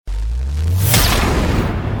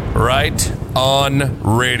Right on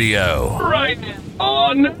radio. Right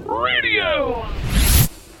on radio.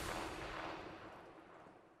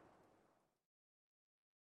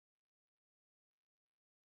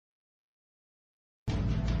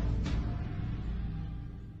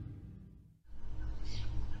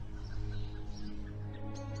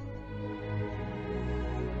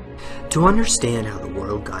 To understand how the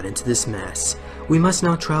world got into this mess, we must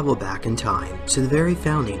now travel back in time to the very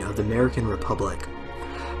founding of the American Republic.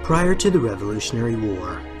 Prior to the Revolutionary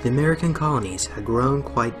War, the American colonies had grown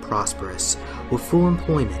quite prosperous, with full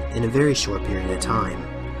employment in a very short period of time.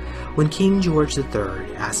 When King George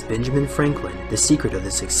III asked Benjamin Franklin the secret of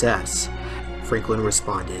the success, Franklin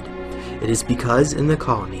responded, "It is because in the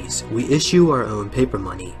colonies we issue our own paper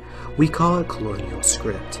money. We call it colonial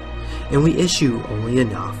script. And we issue only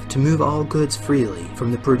enough to move all goods freely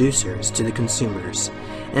from the producers to the consumers.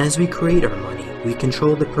 And as we create our money, we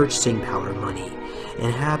control the purchasing power of money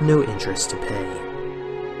and have no interest to pay."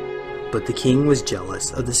 But the king was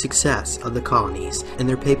jealous of the success of the colonies and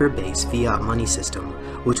their paper-based fiat money system,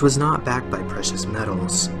 which was not backed by precious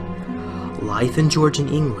metals. Life in Georgian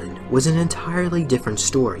England was an entirely different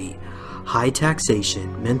story. High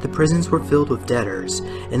taxation meant the prisons were filled with debtors,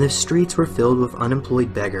 and the streets were filled with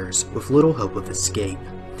unemployed beggars with little hope of escape.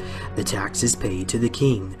 The taxes paid to the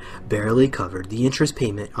king barely covered the interest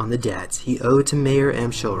payment on the debts he owed to Mayor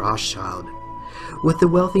Amschel Rothschild. With the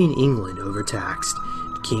wealthy in England overtaxed,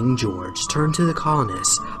 King George turned to the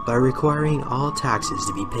colonists by requiring all taxes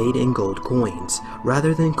to be paid in gold coins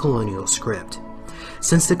rather than colonial script.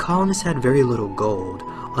 Since the colonists had very little gold,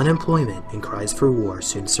 unemployment and cries for war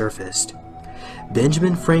soon surfaced.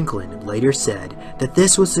 Benjamin Franklin later said that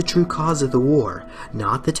this was the true cause of the war,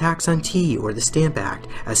 not the tax on tea or the Stamp Act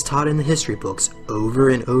as taught in the history books over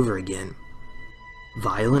and over again.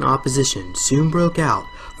 Violent opposition soon broke out,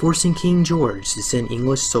 forcing King George to send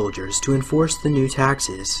English soldiers to enforce the new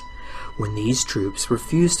taxes. When these troops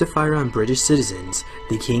refused to fire on British citizens,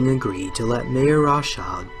 the king agreed to let Mayor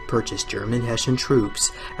Rothschild purchase German Hessian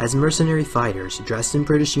troops as mercenary fighters dressed in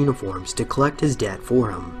British uniforms to collect his debt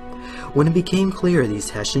for him. When it became clear these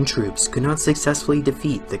Hessian troops could not successfully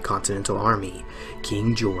defeat the Continental Army,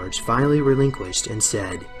 King George finally relinquished and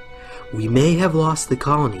said, "We may have lost the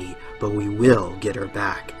colony, but we will get her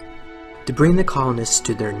back." To bring the colonists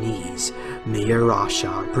to their knees, Mayor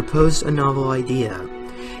Rothschild proposed a novel idea.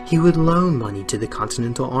 He would loan money to the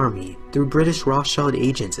Continental Army through British Rothschild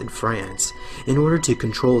agents in France in order to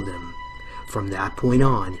control them. From that point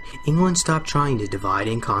on, England stopped trying to divide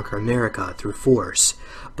and conquer America through force,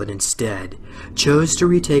 but instead chose to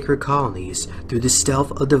retake her colonies through the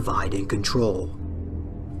stealth of divide and control.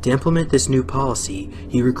 To implement this new policy,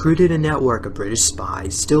 he recruited a network of British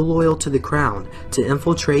spies still loyal to the crown to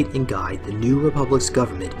infiltrate and guide the new republic's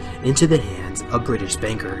government into the hands of British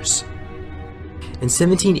bankers. In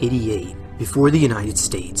 1788, before the United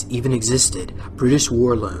States even existed, British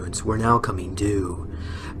war loans were now coming due.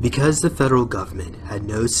 Because the federal government had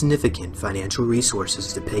no significant financial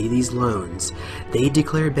resources to pay these loans, they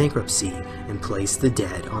declared bankruptcy and placed the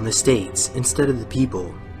debt on the states instead of the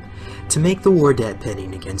people. To make the war debt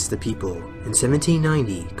pending against the people, in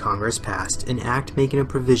 1790, Congress passed an act making a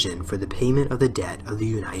provision for the payment of the debt of the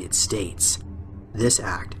United States. This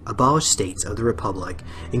act abolished states of the Republic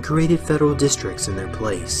and created federal districts in their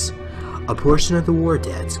place. A portion of the war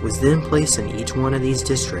debts was then placed in each one of these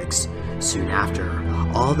districts. Soon after,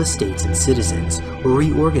 all the states and citizens were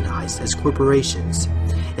reorganized as corporations,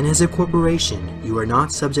 and as a corporation, you are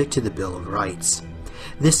not subject to the Bill of Rights.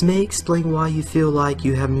 This may explain why you feel like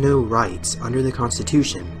you have no rights under the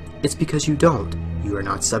Constitution. It's because you don't. You are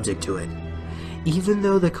not subject to it. Even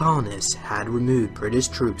though the colonists had removed British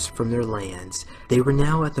troops from their lands, they were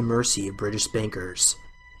now at the mercy of British bankers.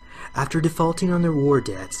 After defaulting on their war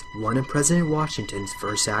debts, one of President Washington's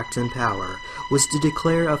first acts in power was to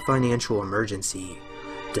declare a financial emergency.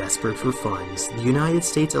 Desperate for funds, the United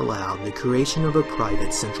States allowed the creation of a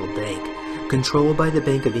private central bank, controlled by the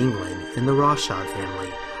Bank of England and the Rothschild family,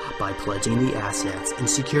 by pledging the assets and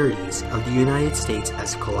securities of the United States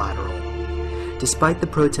as collateral. Despite the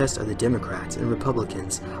protest of the Democrats and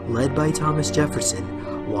Republicans, led by Thomas Jefferson,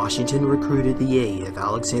 Washington recruited the aid of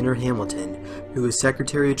Alexander Hamilton, who was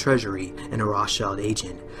Secretary of Treasury and a Rothschild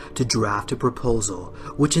agent, to draft a proposal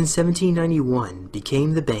which in 1791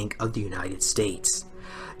 became the Bank of the United States.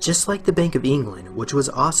 Just like the Bank of England, which was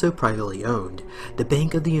also privately owned, the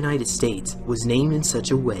Bank of the United States was named in such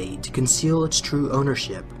a way to conceal its true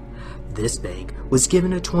ownership. This bank was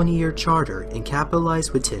given a 20-year charter and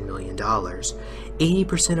capitalized with $10 million,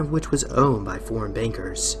 80% of which was owned by foreign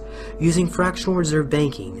bankers. Using fractional reserve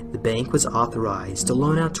banking, the bank was authorized to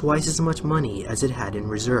loan out twice as much money as it had in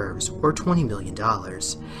reserves, or $20 million.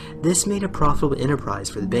 This made a profitable enterprise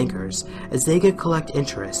for the bankers, as they could collect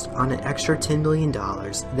interest on an extra $10 million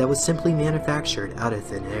that was simply manufactured out of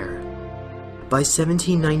thin air. By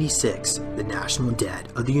 1796, the national debt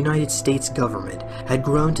of the United States government had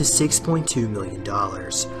grown to $6.2 million,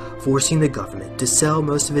 forcing the government to sell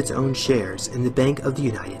most of its own shares in the Bank of the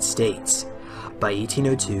United States. By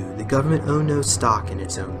 1802, the government owned no stock in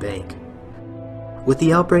its own bank. With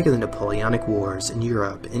the outbreak of the Napoleonic Wars in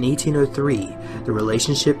Europe in 1803, the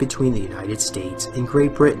relationship between the United States and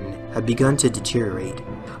Great Britain had begun to deteriorate.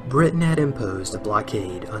 Britain had imposed a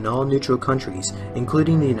blockade on all neutral countries,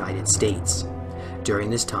 including the United States.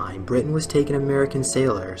 During this time, Britain was taking American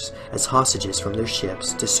sailors as hostages from their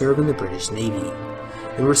ships to serve in the British Navy.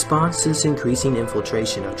 In response to this increasing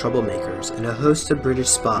infiltration of troublemakers and a host of British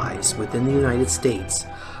spies within the United States,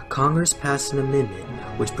 Congress passed an amendment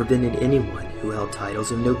which prevented anyone who held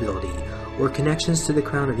titles of nobility or connections to the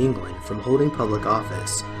Crown of England from holding public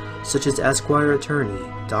office, such as esquire, attorney,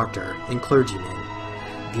 doctor, and clergyman.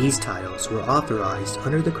 These titles were authorized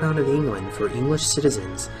under the Crown of England for English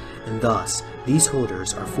citizens, and thus these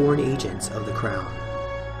holders are foreign agents of the Crown.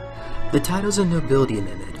 The Titles of Nobility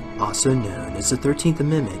Amendment, also known as the 13th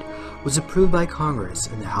Amendment, was approved by Congress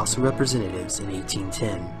in the House of Representatives in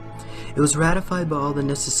 1810. It was ratified by all the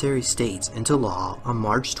necessary states into law on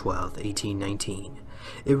March 12, 1819.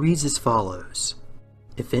 It reads as follows: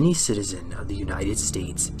 If any citizen of the United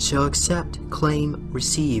States shall accept, claim,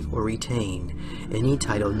 receive, or retain any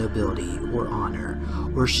title of nobility or honor,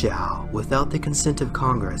 or shall, without the consent of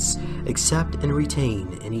Congress, accept and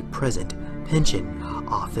retain any present, pension,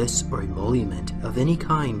 office, or emolument of any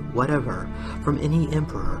kind whatever from any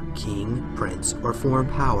emperor, king, prince, or foreign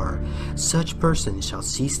power, such person shall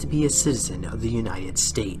cease to be a citizen of the United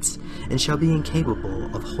States, and shall be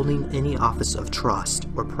incapable of holding any office of trust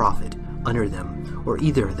or profit under them, or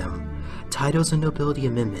either of them. Titles of Nobility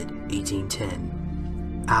Amendment,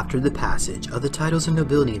 1810. After the passage of the Titles of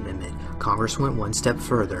Nobility Amendment, Congress went one step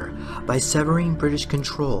further by severing British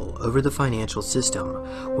control over the financial system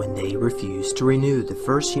when they refused to renew the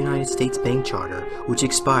first United States Bank Charter, which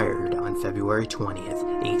expired on February 20th,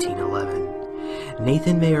 1811.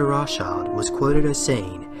 Nathan Mayer Rothschild was quoted as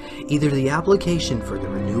saying, "Either the application for the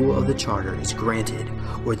renewal of the charter is granted,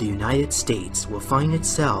 or the United States will find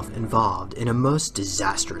itself involved in a most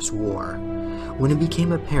disastrous war." When it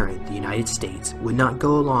became apparent the United States would not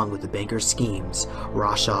go along with the bankers' schemes,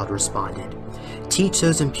 Rothschild responded, "Teach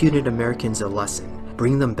those impudent Americans a lesson,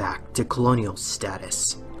 bring them back to colonial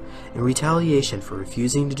status." In retaliation for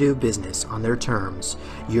refusing to do business on their terms,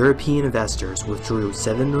 European investors withdrew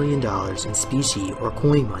 $7 million in specie or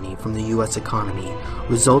coin money from the U.S. economy,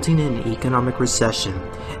 resulting in an economic recession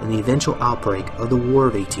and the eventual outbreak of the War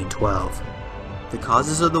of 1812. The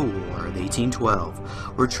causes of the War of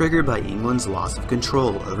 1812 were triggered by England's loss of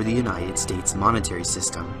control over the United States monetary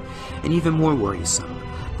system, and even more worrisome,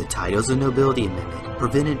 the Titles of Nobility Amendment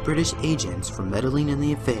prevented British agents from meddling in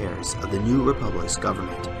the affairs of the new Republic's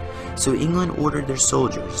government, so England ordered their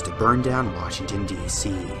soldiers to burn down Washington,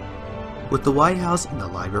 D.C. With the White House and the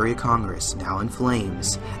Library of Congress now in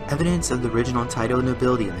flames, evidence of the original Title of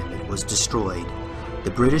Nobility Amendment was destroyed. The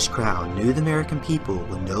British Crown knew the American people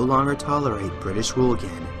would no longer tolerate British rule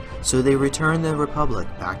again, so they returned the Republic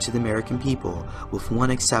back to the American people, with one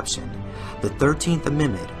exception. The 13th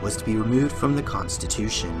Amendment was to be removed from the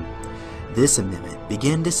Constitution. This amendment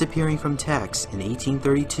began disappearing from text in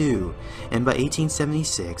 1832, and by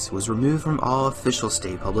 1876 was removed from all official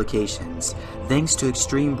state publications, thanks to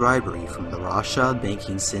extreme bribery from the Rothschild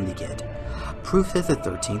banking syndicate. Proof that the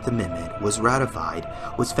 13th Amendment was ratified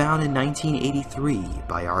was found in 1983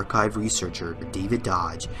 by archive researcher David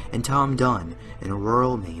Dodge and Tom Dunn in a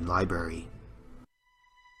rural Maine library.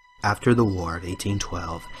 After the War of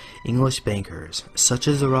 1812, English bankers, such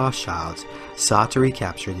as the Rothschilds, sought to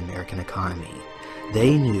recapture the American economy.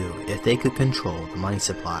 They knew if they could control the money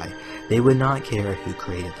supply, they would not care who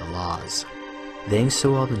created the laws. Thanks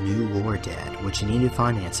to all the new war debt which needed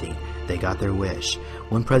financing, they got their wish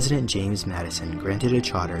when President James Madison granted a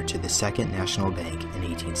charter to the Second National Bank in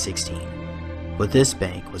 1816. But this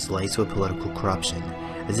bank was laced with political corruption,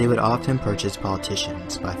 as they would often purchase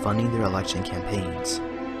politicians by funding their election campaigns.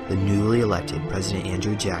 The newly elected President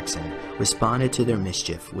Andrew Jackson responded to their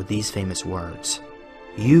mischief with these famous words: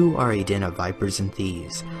 "You are a den of vipers and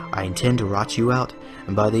thieves. I intend to rot you out,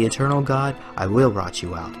 and by the eternal God, I will rot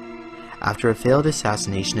you out." After a failed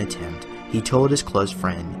assassination attempt, he told his close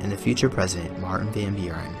friend and the future president Martin Van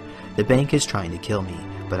Buren, "The bank is trying to kill me,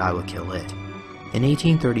 but I will kill it." In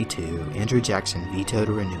 1832, Andrew Jackson vetoed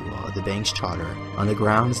a renewal of the bank's charter on the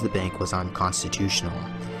grounds the bank was unconstitutional.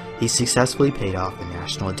 He successfully paid off the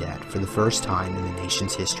national debt for the first time in the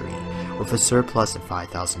nation's history with a surplus of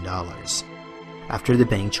 $5,000. After the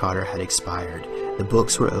bank charter had expired, the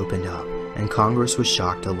books were opened up, and Congress was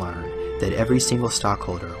shocked to learn that every single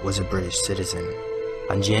stockholder was a British citizen.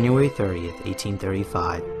 On January 30th,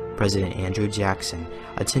 1835, President Andrew Jackson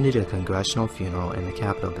attended a congressional funeral in the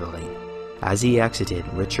Capitol building. As he exited,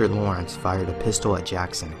 Richard Lawrence fired a pistol at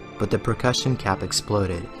Jackson, but the percussion cap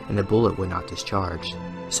exploded and the bullet would not discharge.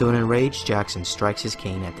 So an enraged Jackson strikes his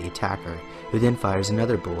cane at the attacker, who then fires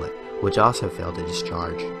another bullet, which also failed to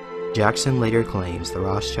discharge. Jackson later claims the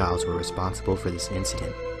Rothschilds were responsible for this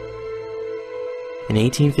incident. In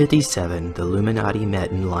 1857, the Illuminati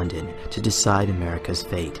met in London to decide America's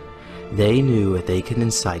fate. They knew if they could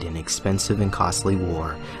incite an expensive and costly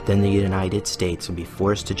war, then the United States would be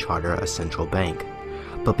forced to charter a central bank.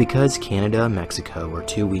 But because Canada and Mexico were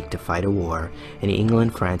too weak to fight a war, and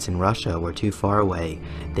England, France, and Russia were too far away,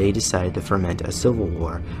 they decided to foment a civil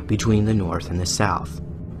war between the North and the South.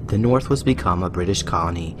 The North was become a British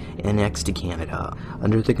colony annexed to Canada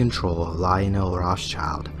under the control of Lionel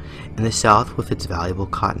Rothschild, and the South, with its valuable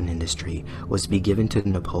cotton industry, was to be given to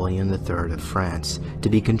Napoleon III of France to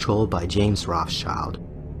be controlled by James Rothschild.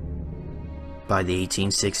 By the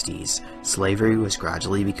 1860s, slavery was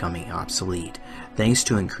gradually becoming obsolete thanks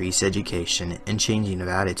to increased education and changing of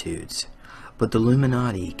attitudes. But the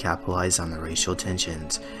Illuminati capitalized on the racial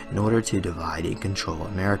tensions in order to divide and control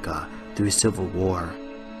America through a civil war.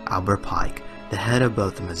 Albert Pike, the head of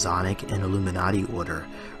both the Masonic and Illuminati order,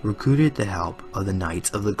 recruited the help of the Knights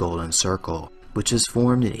of the Golden Circle, which was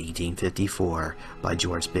formed in 1854 by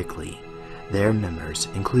George Bickley. Their members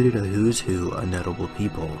included a who's who of notable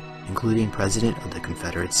people, including President of the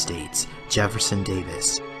Confederate States Jefferson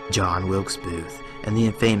Davis, John Wilkes Booth, and the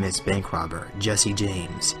infamous bank robber Jesse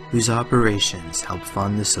James, whose operations helped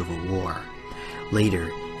fund the Civil War. Later,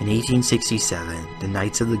 in 1867, the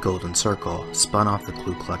Knights of the Golden Circle spun off the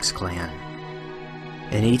Ku Klux Klan.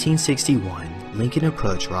 In 1861, Lincoln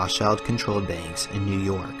approached Rothschild-controlled banks in New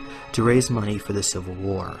York to raise money for the Civil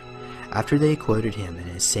War. After they quoted him an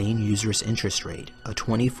insane usurious interest rate of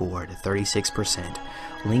 24 to 36%,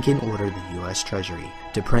 Lincoln ordered the U.S. Treasury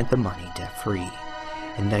to print the money debt-free.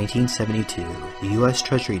 In 1972, the U.S.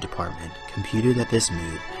 Treasury Department computed that this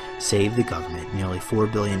move saved the government nearly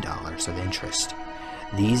 $4 billion of interest.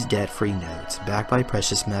 These debt-free notes, backed by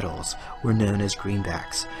precious metals, were known as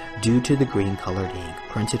greenbacks due to the green-colored ink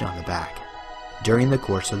printed on the back. During the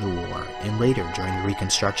course of the war, and later during the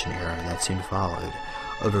Reconstruction era that soon followed,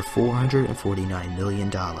 over $449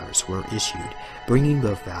 million were issued, bringing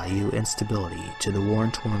both value and stability to the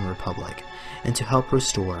war-torn republic, and to help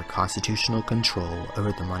restore constitutional control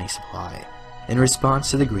over the money supply. In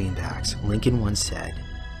response to the greenbacks, Lincoln once said,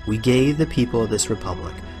 "We gave the people of this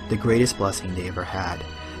republic the greatest blessing they ever had,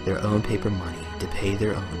 their own paper money to pay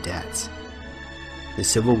their own debts." The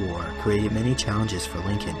Civil War created many challenges for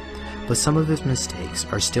Lincoln, but some of his mistakes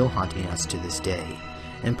are still haunting us to this day.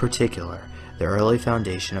 In particular, the early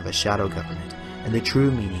foundation of a shadow government and the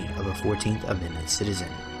true meaning of a 14th Amendment citizen.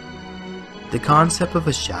 The concept of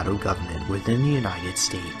a shadow government within the United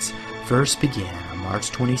States first began on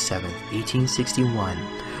March 27, 1861,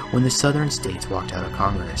 when the Southern states walked out of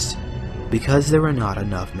Congress. Because there were not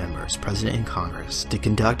enough members present in Congress to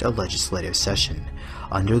conduct a legislative session,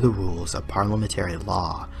 under the rules of parliamentary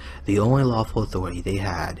law, the only lawful authority they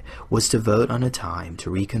had was to vote on a time to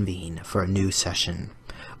reconvene for a new session.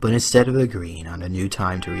 But instead of agreeing on a new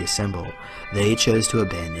time to reassemble, they chose to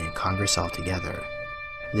abandon Congress altogether.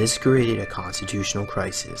 This created a constitutional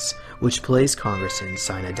crisis, which placed Congress in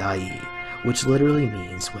sine die, which literally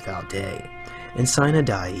means without day. In sine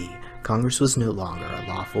die, Congress was no longer a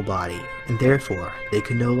lawful body, and therefore they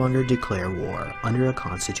could no longer declare war under a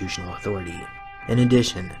constitutional authority. In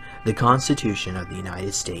addition, the Constitution of the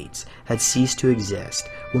United States had ceased to exist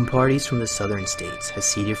when parties from the southern states had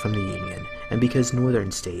seceded from the Union, and because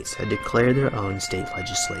northern states had declared their own state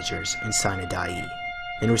legislatures in sine die.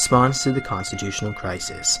 In response to the constitutional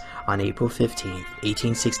crisis, on April 15,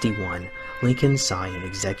 1861, Lincoln signed an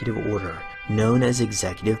executive order known as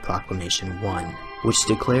Executive Proclamation 1, which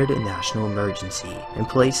declared a national emergency and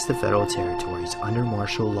placed the federal territories under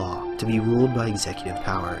martial law to be ruled by executive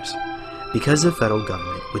powers. Because the federal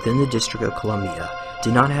government within the District of Columbia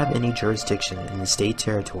did not have any jurisdiction in the state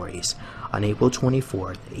territories, on April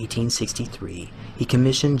 24, 1863, he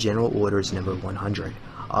commissioned General Orders No. 100,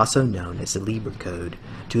 also known as the Lieber Code,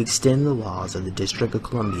 to extend the laws of the District of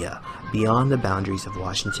Columbia beyond the boundaries of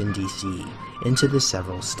Washington, D.C. into the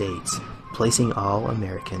several states, placing all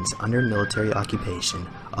Americans under military occupation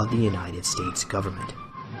of the United States government.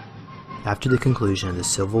 After the conclusion of the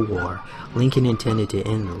Civil War, Lincoln intended to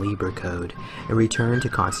end the Lieber Code and return to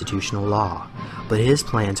constitutional law, but his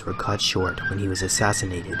plans were cut short when he was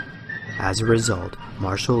assassinated. As a result,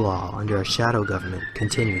 martial law under a shadow government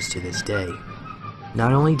continues to this day.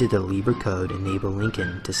 Not only did the Lieber Code enable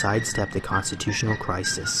Lincoln to sidestep the constitutional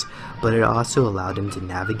crisis, but it also allowed him to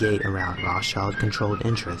navigate around Rothschild-controlled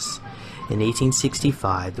interests. In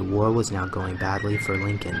 1865, the war was now going badly for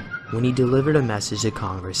Lincoln, when he delivered a message to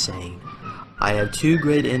Congress saying, "I have two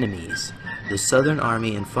great enemies, the Southern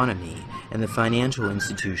Army in front of me and the financial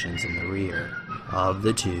institutions in the rear. Of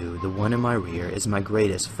the two, the one in my rear is my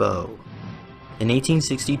greatest foe." In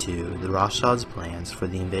 1862, the Rothschilds' plans for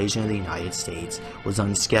the invasion of the United States was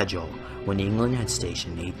on schedule when England had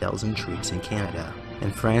stationed 8,000 troops in Canada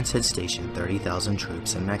and France had stationed 30,000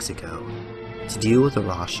 troops in Mexico. To deal with the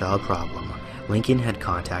Rothschild problem, Lincoln had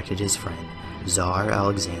contacted his friend, Tsar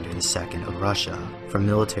Alexander II of Russia, for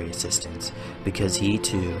military assistance because he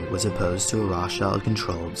too was opposed to a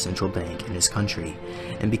Rothschild-controlled central bank in his country,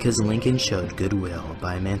 and because Lincoln showed goodwill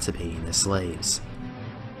by emancipating the slaves.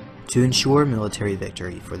 To ensure military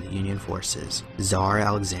victory for the Union forces, Tsar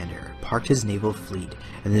Alexander parked his naval fleet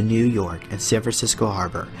in the New York and San Francisco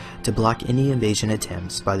harbor to block any invasion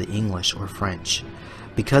attempts by the English or French.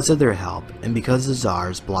 Because of their help, and because the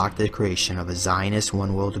Tsars blocked the creation of a Zionist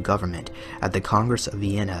one-world government at the Congress of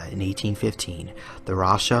Vienna in 1815, the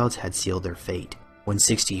Rothschilds had sealed their fate. When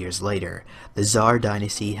 60 years later, the Tsar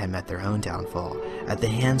dynasty had met their own downfall at the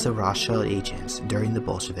hands of Rothschild agents during the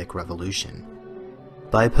Bolshevik Revolution.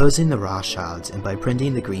 By opposing the Rothschilds and by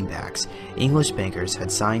printing the greenbacks, English bankers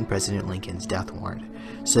had signed President Lincoln's death warrant,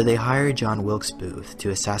 so they hired John Wilkes Booth to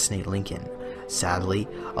assassinate Lincoln. Sadly,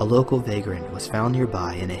 a local vagrant was found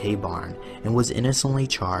nearby in a hay barn and was innocently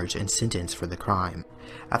charged and sentenced for the crime.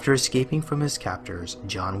 After escaping from his captors,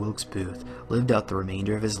 John Wilkes Booth lived out the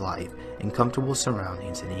remainder of his life in comfortable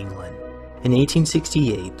surroundings in England. In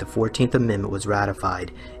 1868, the 14th Amendment was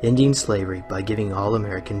ratified, ending slavery by giving all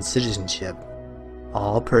Americans citizenship.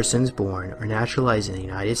 All persons born or naturalized in the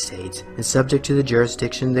United States and subject to the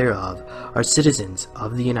jurisdiction thereof are citizens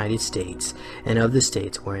of the United States and of the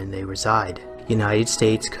states wherein they reside. United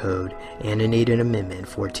States Code Annotated Amendment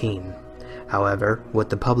 14. However, what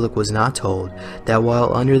the public was not told, that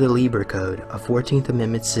while under the Lieber Code, a 14th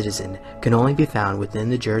Amendment citizen can only be found within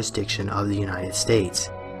the jurisdiction of the United States.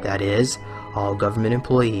 That is, all government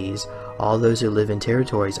employees, all those who live in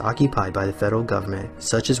territories occupied by the federal government,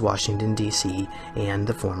 such as Washington, D.C., and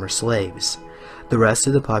the former slaves. The rest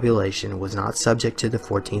of the population was not subject to the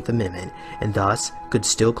 14th Amendment, and thus could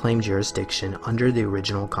still claim jurisdiction under the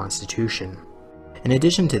original Constitution. In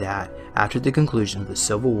addition to that, after the conclusion of the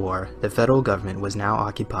Civil War, the federal government was now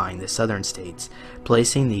occupying the southern states,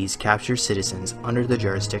 placing these captured citizens under the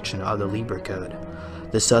jurisdiction of the Lieber Code.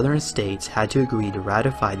 The southern states had to agree to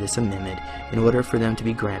ratify this amendment in order for them to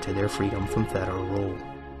be granted their freedom from federal rule.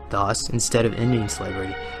 Thus, instead of ending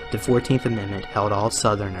slavery, the 14th Amendment held all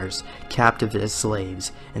Southerners captive as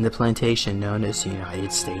slaves in the plantation known as the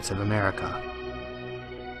United States of America.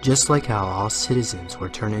 Just like how all citizens were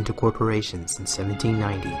turned into corporations in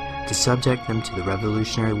 1790 to subject them to the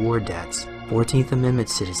Revolutionary War debts, 14th Amendment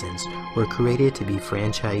citizens were created to be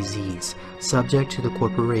franchisees, subject to the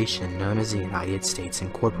corporation known as the United States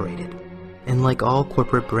Incorporated. And like all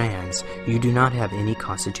corporate brands, you do not have any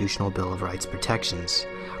constitutional Bill of Rights protections.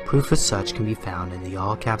 Proof of such can be found in the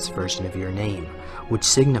all-caps version of your name, which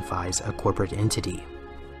signifies a corporate entity.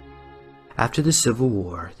 After the Civil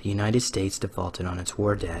War, the United States defaulted on its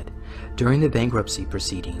war debt. During the bankruptcy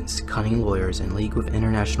proceedings, cunning lawyers in league with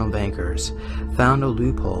international bankers found a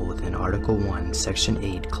loophole within Article 1, Section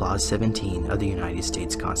 8, Clause 17 of the United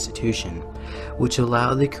States Constitution, which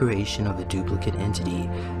allowed the creation of a duplicate entity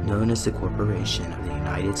known as the Corporation of the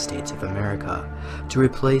United States of America to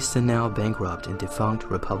replace the now bankrupt and defunct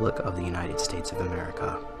Republic of the United States of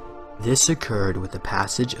America. This occurred with the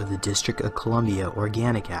passage of the District of Columbia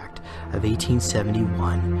Organic Act of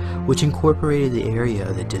 1871, which incorporated the area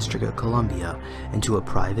of the District of Columbia into a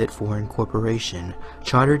private foreign corporation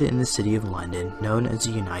chartered in the City of London known as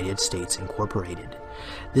the United States Incorporated.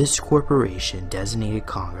 This corporation designated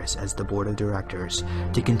Congress as the board of directors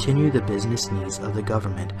to continue the business needs of the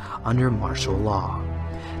government under martial law.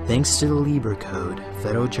 Thanks to the Lieber Code,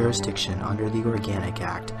 federal jurisdiction under the Organic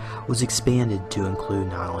Act was expanded to include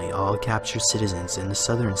not only all captured citizens in the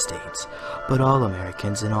southern states, but all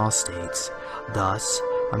Americans in all states. Thus,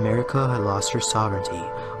 America had lost her sovereignty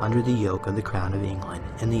under the yoke of the Crown of England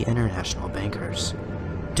and the international bankers.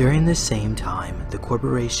 During this same time, the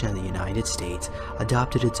Corporation of the United States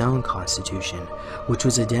adopted its own constitution, which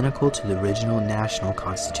was identical to the original national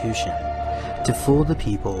constitution. To fool the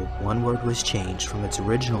people, one word was changed from its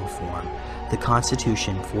original form, the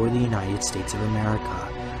Constitution for the United States of America,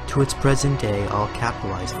 to its present-day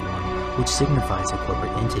all-capitalized form, which signifies a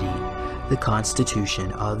corporate entity, the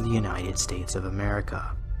Constitution of the United States of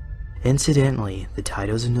America. Incidentally, the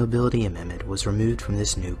Titles of Nobility Amendment was removed from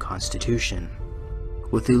this new constitution.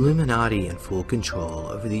 With the Illuminati in full control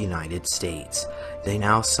over the United States, they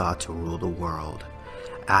now sought to rule the world.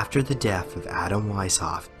 After the death of Adam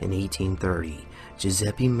Weishaupt in 1830,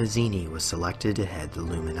 Giuseppe Mazzini was selected to head the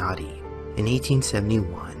Illuminati. In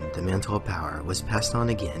 1871, the mantle of power was passed on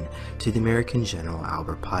again to the American General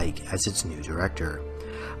Albert Pike as its new director.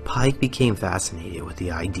 Pike became fascinated with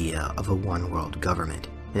the idea of a one-world government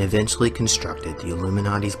and eventually constructed the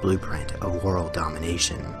Illuminati's blueprint of world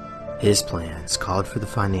domination. His plans called for the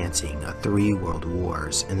financing of 3 world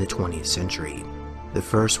wars in the 20th century. The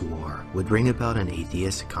First War would bring about an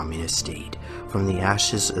atheist communist state from the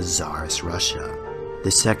ashes of Tsarist Russia. The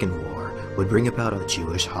Second War would bring about a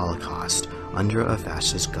Jewish Holocaust under a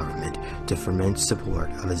fascist government to ferment support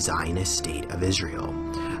of a Zionist state of Israel.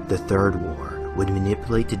 The Third War would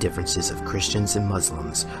manipulate the differences of Christians and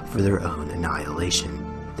Muslims for their own annihilation.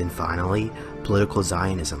 Then finally, political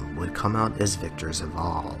Zionism would come out as victors of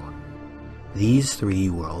all. These 3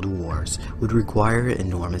 world wars would require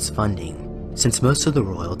enormous funding. Since most of the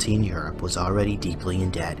royalty in Europe was already deeply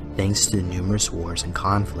in debt thanks to the numerous wars and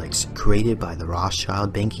conflicts created by the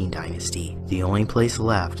Rothschild banking dynasty, the only place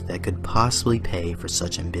left that could possibly pay for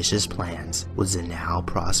such ambitious plans was the now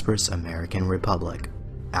prosperous American Republic.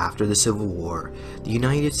 After the Civil War, the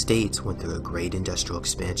United States went through a great industrial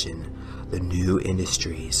expansion. The new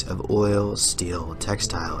industries of oil, steel,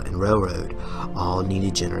 textile, and railroad all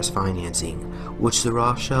needed generous financing, which the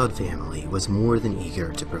Rothschild family was more than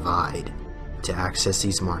eager to provide. To access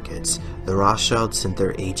these markets, the Rothschilds sent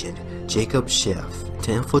their agent, Jacob Schiff,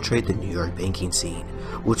 to infiltrate the New York banking scene,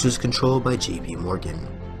 which was controlled by J.P. Morgan.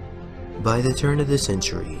 By the turn of the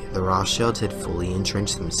century, the Rothschilds had fully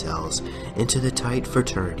entrenched themselves into the tight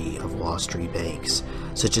fraternity of Wall Street banks,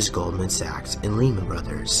 such as Goldman Sachs and Lehman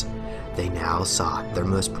Brothers. They now sought their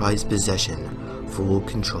most prized possession, full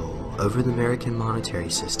control over the American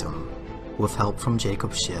monetary system. With help from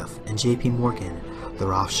Jacob Schiff and J.P. Morgan, the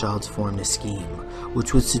Rothschilds formed a scheme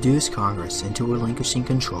which would seduce Congress into relinquishing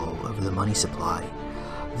control over the money supply.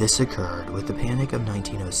 This occurred with the Panic of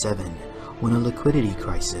 1907, when a liquidity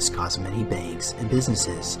crisis caused many banks and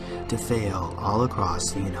businesses to fail all across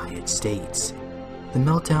the United States. The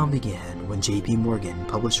meltdown began when J.P. Morgan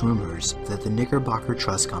published rumors that the Knickerbocker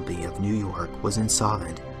Trust Company of New York was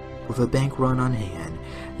insolvent. With a bank run on hand,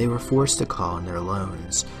 they were forced to call in their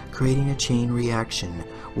loans, creating a chain reaction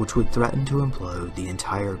which would threaten to implode the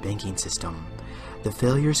entire banking system. The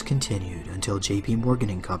failures continued until J.P.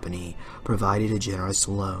 Morgan & Company provided a generous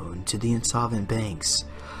loan to the insolvent banks.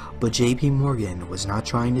 But J.P. Morgan was not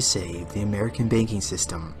trying to save the American banking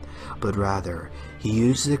system, but rather, he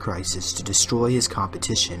used the crisis to destroy his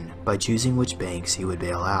competition by choosing which banks he would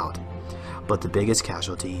bail out. But the biggest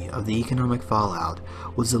casualty of the economic fallout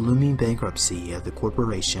was the looming bankruptcy of the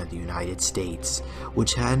Corporation of the United States,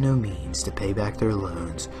 which had no means to pay back their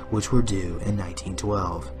loans which were due in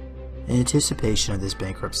 1912. In anticipation of this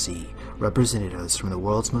bankruptcy, representatives from the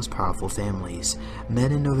world's most powerful families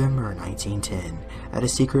met in November 1910 at a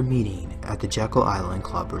secret meeting at the Jekyll Island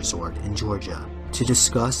Club Resort in Georgia to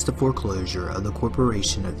discuss the foreclosure of the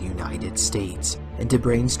Corporation of the United States and to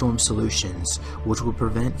brainstorm solutions which would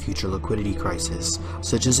prevent future liquidity crises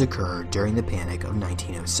such as occurred during the Panic of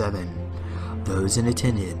 1907. Those in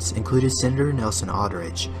attendance included Senator Nelson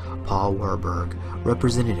Aldrich, Paul Warburg,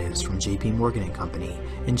 representatives from J.P. Morgan & Company,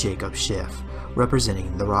 and Jacob Schiff,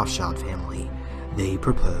 representing the Rothschild family. They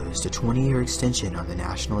proposed a 20-year extension on the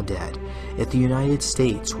national debt if the United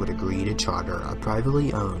States would agree to charter a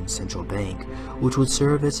privately owned central bank, which would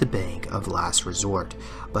serve as a bank of last resort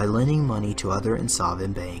by lending money to other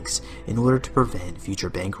insolvent banks in order to prevent future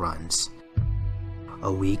bank runs.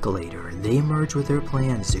 A week later, they emerged with their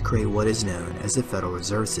plans to create what is known as the Federal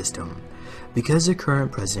Reserve System. Because the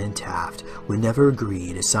current President Taft would never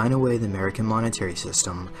agree to sign away the American monetary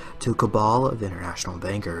system to a cabal of international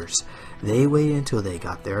bankers, they waited until they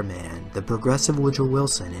got their man, the progressive Woodrow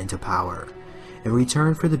Wilson, into power. In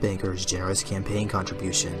return for the bankers' generous campaign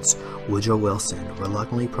contributions, Woodrow Wilson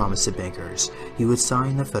reluctantly promised the bankers he would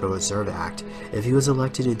sign the Federal Reserve Act if he was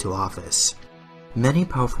elected into office. Many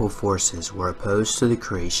powerful forces were opposed to the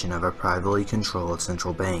creation of a privately controlled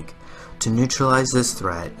central bank. To neutralize this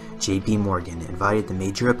threat, J.P. Morgan invited the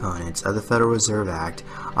major opponents of the Federal Reserve Act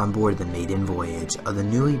on board the maiden voyage of the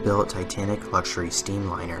newly built Titanic luxury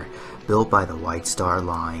steamliner built by the White Star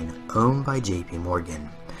Line, owned by J.P. Morgan.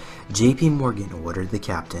 J.P. Morgan ordered the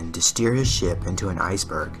captain to steer his ship into an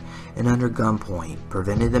iceberg and under gunpoint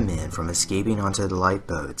prevented the men from escaping onto the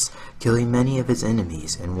lifeboats, killing many of his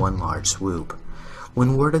enemies in one large swoop.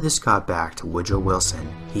 When word of this got back to Woodrow Wilson,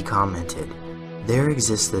 he commented, "There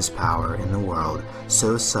exists this power in the world,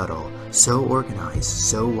 so subtle, so organized,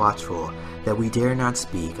 so watchful, that we dare not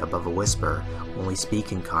speak above a whisper when we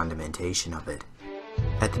speak in condemnation of it."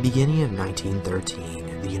 At the beginning of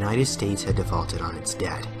 1913, the United States had defaulted on its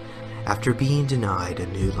debt. After being denied a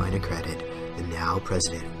new line of credit, the now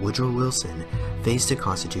President Woodrow Wilson faced a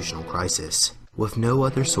constitutional crisis. With no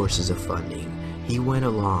other sources of funding, he went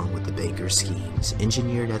along with the banker's schemes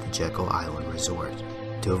engineered at the Jekyll Island resort.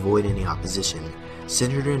 To avoid any opposition,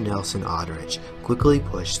 Senator Nelson Aldrich quickly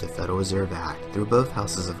pushed the Federal Reserve Act through both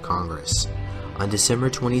houses of Congress. On December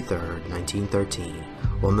 23, 1913,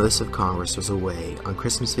 while most of Congress was away on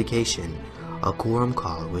Christmas vacation, a quorum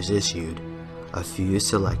call was issued. A few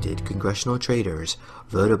selected congressional traitors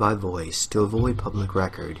voted by voice to avoid public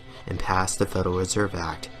record and passed the Federal Reserve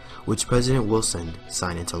Act, which President Wilson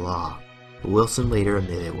signed into law. Wilson later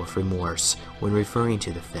admitted with remorse when referring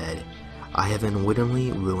to the Fed, "I have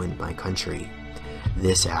unwittingly ruined my country."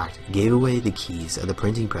 This act gave away the keys of the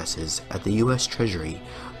printing presses at the U.S. Treasury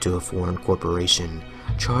to a foreign corporation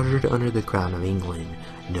chartered under the Crown of England,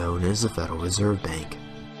 known as the Federal Reserve Bank.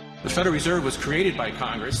 The Federal Reserve was created by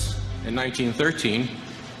Congress in 1913,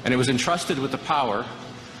 and it was entrusted with the power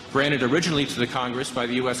granted originally to the Congress by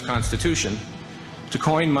the U.S. Constitution to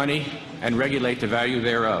coin money and regulate the value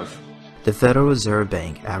thereof. The Federal Reserve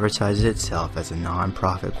Bank advertises itself as a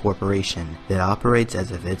non-profit corporation that operates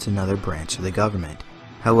as if it's another branch of the government.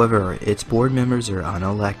 However, its board members are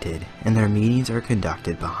unelected, and their meetings are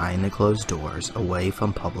conducted behind the closed doors away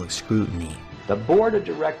from public scrutiny. The board of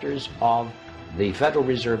directors of the Federal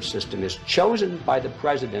Reserve System is chosen by the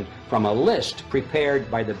president from a list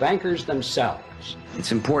prepared by the bankers themselves.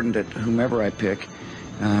 It's important that whomever I pick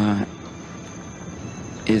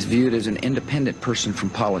is viewed as an independent person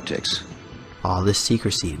from politics. All this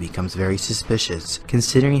secrecy becomes very suspicious,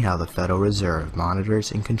 considering how the Federal Reserve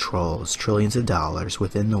monitors and controls trillions of dollars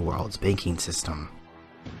within the world's banking system.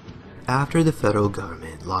 After the federal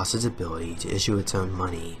government lost its ability to issue its own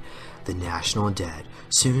money, the national debt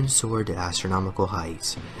soon soared to astronomical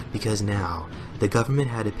heights because now the government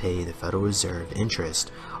had to pay the Federal Reserve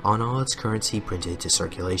interest on all its currency printed to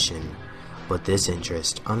circulation. But this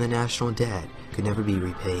interest on the national debt could never be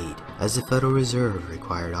repaid, as the Federal Reserve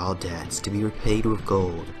required all debts to be repaid with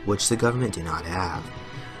gold, which the government did not have.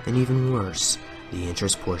 And even worse, the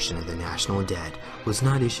interest portion of the national debt was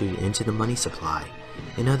not issued into the money supply.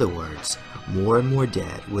 In other words, more and more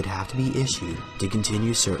debt would have to be issued to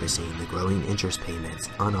continue servicing the growing interest payments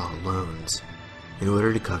on all loans. In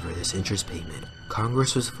order to cover this interest payment,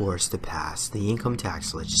 Congress was forced to pass the income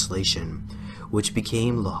tax legislation, which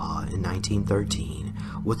became law in 1913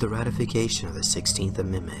 with the ratification of the 16th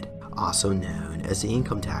Amendment, also known as the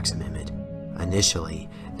Income Tax Amendment. Initially,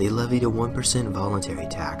 they levied a 1% voluntary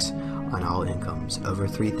tax on all incomes over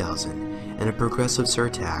 $3,000 and a progressive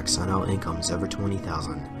surtax on all incomes over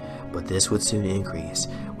 $20,000, but this would soon increase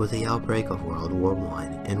with the outbreak of World War I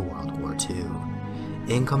and World War II.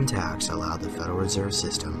 Income tax allowed the Federal Reserve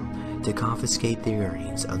System to confiscate the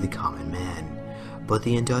earnings of the common man, but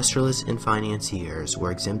the industrialists and financiers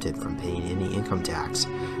were exempted from paying any income tax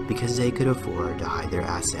because they could afford to hide their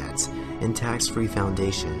assets in tax-free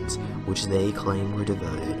foundations which they claimed were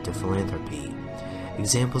devoted to philanthropy.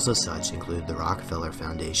 Examples of such include the Rockefeller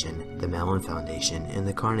Foundation, the Mellon Foundation, and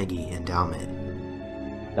the Carnegie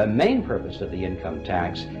Endowment. The main purpose of the income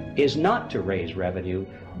tax is not to raise revenue,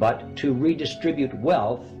 but to redistribute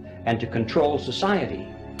wealth and to control society.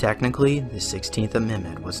 Technically, the 16th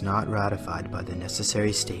Amendment was not ratified by the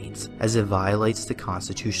necessary states, as it violates the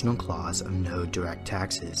constitutional clause of no direct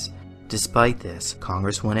taxes. Despite this,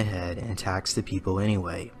 Congress went ahead and taxed the people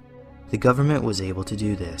anyway. The government was able to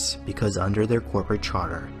do this because under their corporate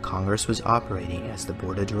charter, Congress was operating as the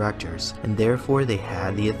board of directors, and therefore they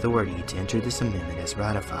had the authority to enter this amendment as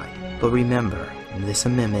ratified. But remember, this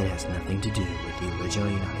amendment has nothing to do with the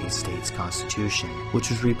original United States Constitution, which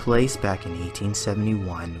was replaced back in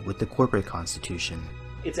 1871 with the corporate constitution.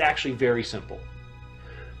 It's actually very simple.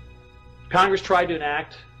 Congress tried to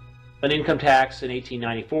enact an income tax in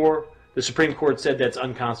 1894. The Supreme Court said that's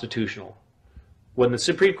unconstitutional. When the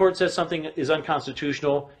Supreme Court says something is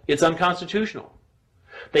unconstitutional, it's unconstitutional.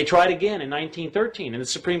 They tried again in 1913, and the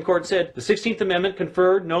Supreme Court said the 16th Amendment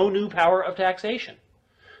conferred no new power of taxation.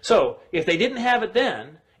 So, if they didn't have it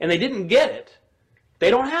then, and they didn't get it, they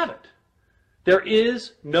don't have it. There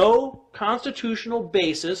is no constitutional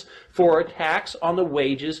basis for a tax on the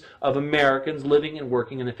wages of Americans living and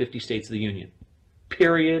working in the 50 states of the Union.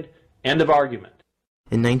 Period. End of argument.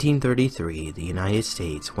 In 1933, the United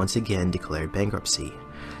States once again declared bankruptcy.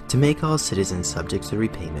 To make all citizens subject to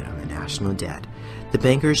repayment of the national debt, the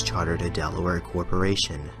bankers chartered a Delaware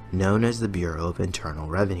corporation known as the Bureau of Internal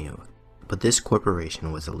Revenue. But this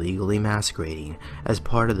corporation was illegally masquerading as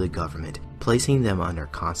part of the government, placing them under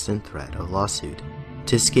constant threat of lawsuit.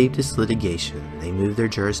 To escape this litigation, they moved their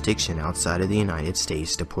jurisdiction outside of the United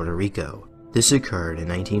States to Puerto Rico. This occurred in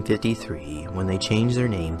 1953 when they changed their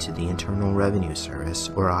name to the Internal Revenue Service,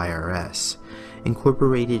 or IRS,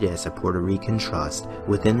 incorporated as a Puerto Rican trust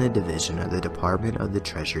within the division of the Department of the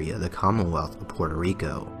Treasury of the Commonwealth of Puerto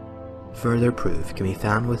Rico. Further proof can be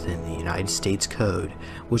found within the United States Code,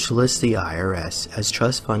 which lists the IRS as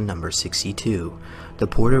Trust Fund Number 62, the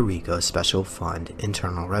Puerto Rico Special Fund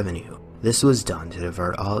Internal Revenue. This was done to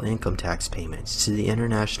divert all income tax payments to the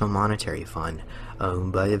International Monetary Fund,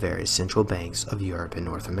 owned by the various central banks of Europe and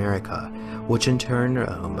North America, which in turn are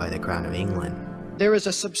owned by the Crown of England. There is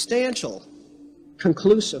a substantial,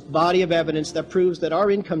 conclusive body of evidence that proves that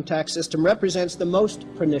our income tax system represents the most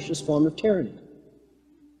pernicious form of tyranny.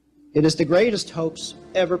 It is the greatest hoax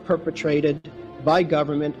ever perpetrated by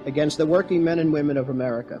government against the working men and women of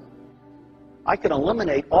America. I can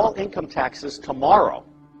eliminate all income taxes tomorrow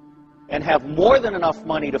and have more than enough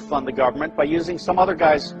money to fund the government by using some other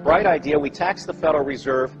guy's bright idea. We tax the Federal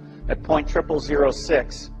Reserve at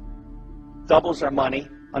 0.0006, doubles our money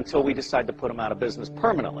until we decide to put them out of business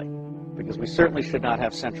permanently, because we certainly should not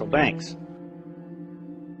have central banks.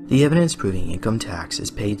 The evidence proving income tax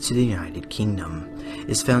is paid to the United Kingdom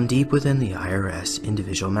is found deep within the IRS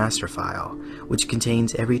Individual Master File, which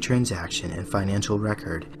contains every transaction and financial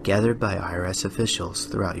record gathered by IRS officials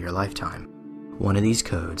throughout your lifetime. One of these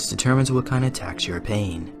codes determines what kind of tax you are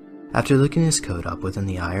paying. After looking this code up within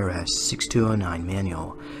the IRS 6209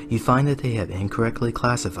 manual, you find that they have incorrectly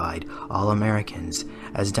classified all Americans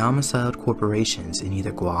as domiciled corporations in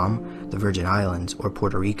either Guam, the Virgin Islands, or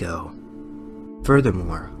Puerto Rico.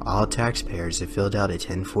 Furthermore, all taxpayers that filled out a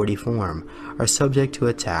 1040 form are subject to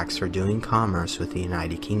a tax for doing commerce with the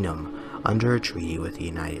United Kingdom under a treaty with the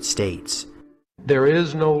United States. There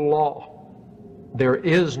is no law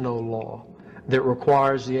that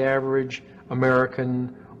requires the average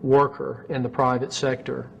American worker in the private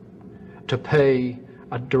sector to pay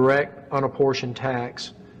a direct unapportioned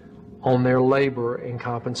tax on their labor and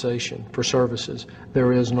compensation for services.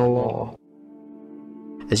 There is no law.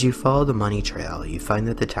 As you follow the money trail, you find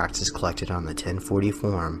that the taxes collected on the 1040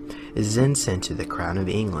 form is then sent to the Crown of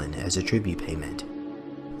England as a tribute payment.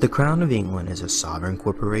 The Crown of England is a sovereign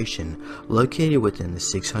corporation located within the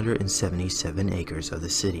 677 acres of the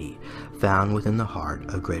city, found within the heart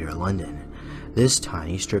of Greater London. This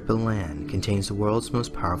tiny strip of land contains the world's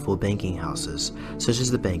most powerful banking houses, such as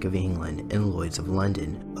the Bank of England and Lloyd's of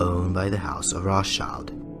London, owned by the House of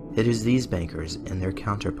Rothschild. It is these bankers and their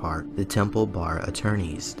counterpart, the Temple Bar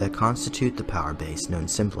attorneys, that constitute the power base known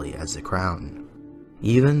simply as the Crown.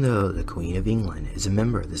 Even though the Queen of England is a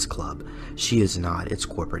member of this club, she is not its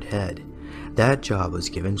corporate head. That job was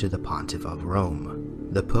given to the Pontiff of Rome.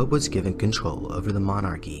 The Pope was given control over the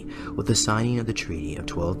monarchy with the signing of the Treaty of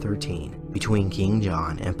 1213 between King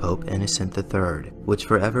John and Pope Innocent III, which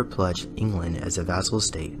forever pledged England as a vassal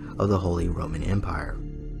state of the Holy Roman Empire.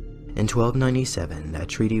 In 1297, that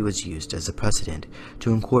treaty was used as a precedent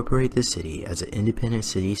to incorporate the city as an independent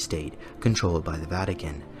city-state controlled by the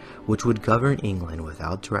Vatican, which would govern England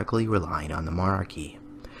without directly relying on the monarchy.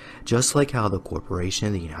 Just like how the Corporation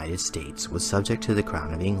of the United States was subject to the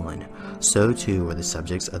Crown of England, so too were the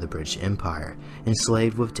subjects of the British Empire,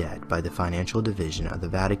 enslaved with debt by the financial division of the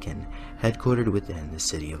Vatican, headquartered within the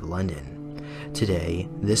City of London. Today,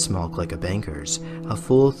 this small clique of bankers have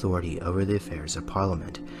full authority over the affairs of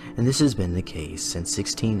Parliament, and this has been the case since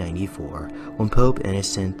 1694, when Pope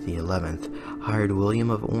Innocent XI hired William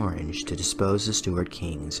of Orange to depose the Stuart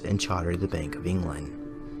kings and charter the Bank of England.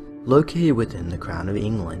 Located within the Crown of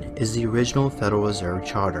England is the original Federal Reserve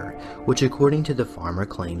Charter, which according to the Farmer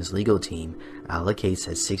Claims legal team, allocates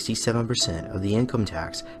that 67% of the income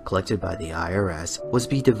tax collected by the IRS was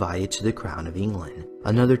be divided to the Crown of England.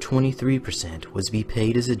 Another 23% was be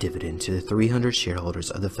paid as a dividend to the 300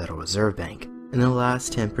 shareholders of the Federal Reserve Bank, and the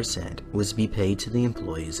last 10% was be paid to the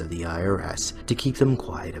employees of the IRS to keep them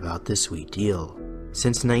quiet about this sweet deal.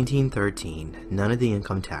 Since 1913, none of the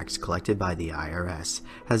income tax collected by the IRS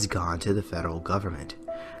has gone to the federal government.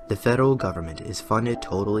 The federal government is funded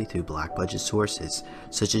totally through black budget sources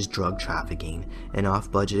such as drug trafficking and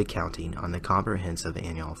off-budget accounting on the Comprehensive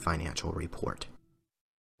Annual Financial Report.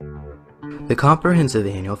 The Comprehensive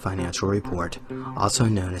Annual Financial Report, also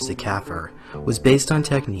known as the CAFR, was based on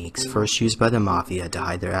techniques first used by the Mafia to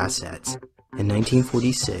hide their assets. In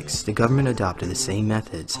 1946, the government adopted the same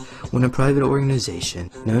methods when a private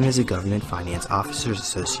organization known as the Government Finance Officers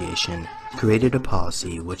Association created a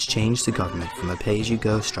policy which changed the government from a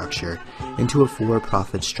pay-as-you-go structure into a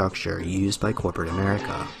for-profit structure used by corporate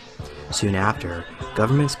America. Soon after,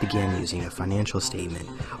 governments began using a financial statement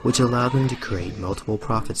which allowed them to create multiple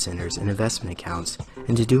profit centers and investment accounts,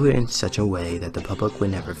 and to do it in such a way that the public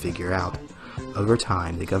would never figure out. Over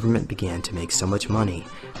time, the government began to make so much money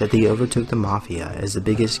that they overtook the Mafia as the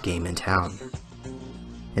biggest game in town.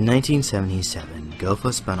 In 1977,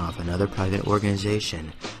 GOFA spun off another private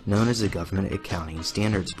organization known as the Government Accounting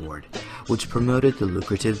Standards Board, which promoted the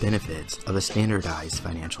lucrative benefits of a standardized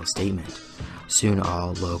financial statement. Soon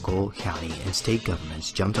all local, county, and state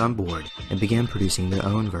governments jumped on board and began producing their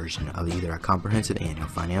own version of either a comprehensive annual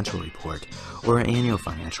financial report or an annual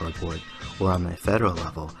financial report, or on the federal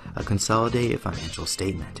level, a consolidated financial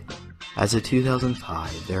statement. As of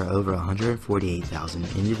 2005, there are over 148,000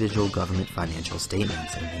 individual government financial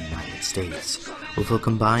statements in the United States, with a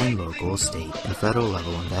combined local, state, and federal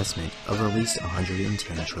level investment of at least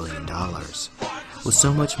 $110 trillion. With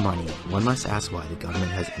so much money, one must ask why the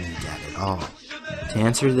government has any debt at all. To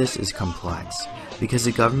answer this is complex, because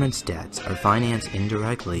the government's debts are financed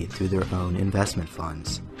indirectly through their own investment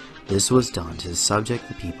funds. This was done to subject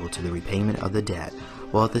the people to the repayment of the debt,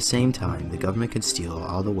 while at the same time the government could steal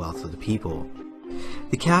all the wealth of the people.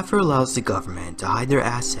 The CAFR allows the government to hide their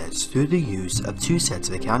assets through the use of two sets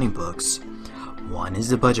of accounting books. One is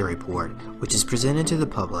the budget report, which is presented to the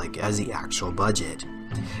public as the actual budget.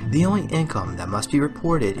 The only income that must be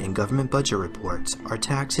reported in government budget reports are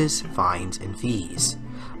taxes, fines, and fees.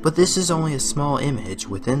 But this is only a small image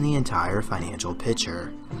within the entire financial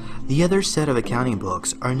picture. The other set of accounting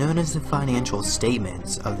books are known as the financial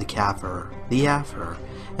statements of the CAFR, the AFR,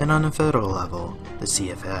 and on a federal level, the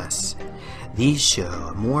CFS. These show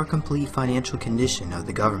a more complete financial condition of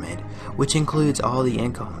the government, which includes all the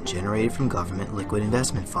income generated from government liquid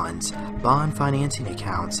investment funds, bond financing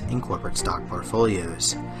accounts, and corporate stock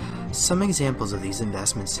portfolios. Some examples of these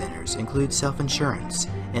investment centers include self-insurance,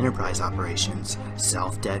 enterprise operations,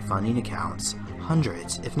 self-debt funding accounts,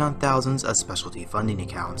 hundreds, if not thousands, of specialty funding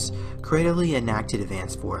accounts, creatively enacted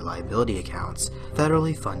advanced forward liability accounts,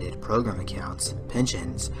 federally funded program accounts,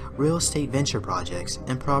 pensions, real estate venture projects,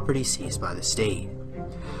 and property seized by the state.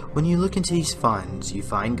 When you look into these funds, you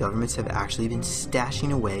find governments have actually been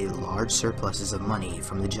stashing away large surpluses of money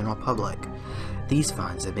from the general public. These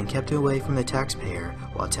funds have been kept away from the taxpayer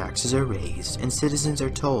while taxes are raised and citizens are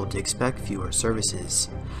told to expect fewer services.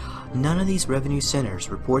 None of these revenue centers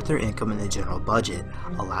report their income in the general budget,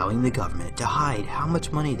 allowing the government to hide how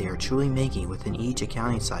much money they are truly making within each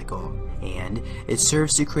accounting cycle. And it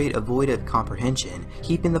serves to create a void of comprehension,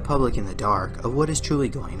 keeping the public in the dark of what is truly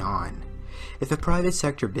going on. If a private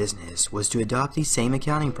sector business was to adopt these same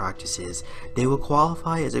accounting practices, they will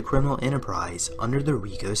qualify as a criminal enterprise under the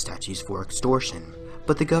RICO statutes for extortion.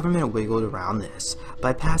 But the government wiggled around this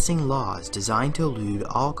by passing laws designed to elude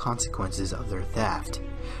all consequences of their theft,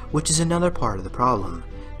 which is another part of the problem.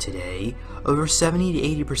 Today, over 70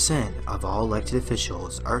 to 80% of all elected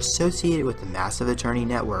officials are associated with the massive attorney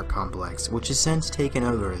network complex which has since taken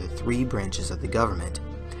over the three branches of the government.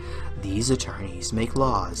 These attorneys make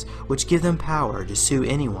laws which give them power to sue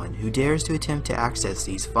anyone who dares to attempt to access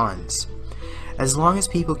these funds. As long as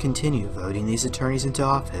people continue voting these attorneys into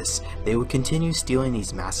office, they will continue stealing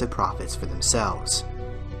these massive profits for themselves.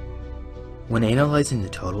 When analyzing the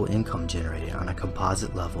total income generated on a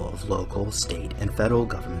composite level of local, state, and federal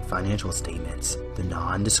government financial statements, the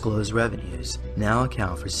non-disclosed revenues now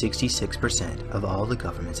account for 66% of all the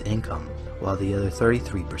government's income, while the other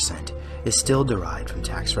 33% is still derived from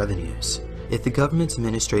tax revenues. If the government's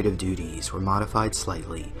administrative duties were modified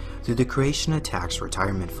slightly through the creation of tax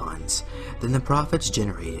retirement funds, then the profits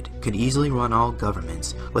generated could easily run all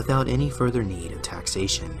governments without any further need of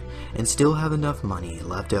taxation, and still have enough money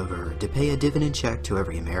left over to pay a dividend check to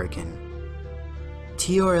every American.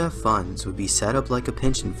 TRF funds would be set up like a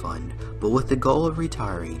pension fund, but with the goal of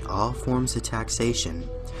retiring all forms of taxation.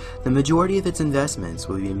 The majority of its investments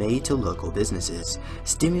will be made to local businesses,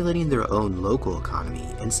 stimulating their own local economy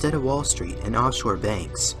instead of Wall Street and offshore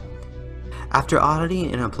banks. After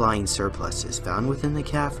auditing and applying surpluses found within the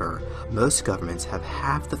CAFR, most governments have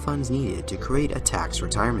half the funds needed to create a tax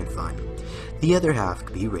retirement fund, The other half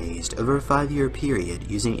could be raised over a 5-year period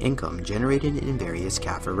using income generated in various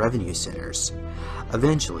CAFR revenue centers.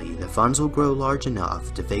 Eventually, the funds will grow large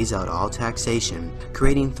enough to phase out all taxation,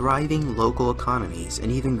 creating thriving local economies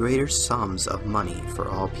and even greater sums of money for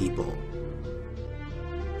all people.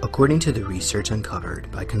 According to the research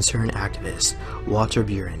uncovered by concerned activist Walter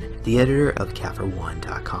Buren, the editor of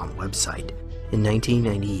CAFR1.com website, in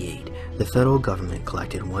 1998, the federal government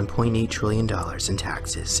collected $1.8 trillion in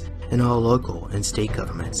taxes, and all local and state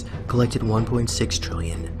governments collected $1.6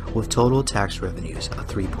 trillion, with total tax revenues of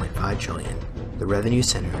 $3.5 trillion. The revenue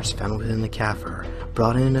centers found within the CAFR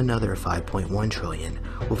brought in another $5.1 trillion,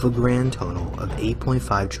 with a grand total of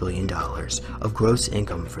 $8.5 trillion of gross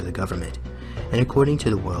income for the government. And according to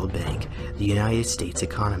the World Bank, the United States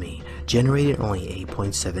economy generated only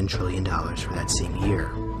 $8.7 trillion for that same year.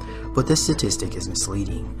 But this statistic is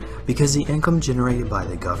misleading, because the income generated by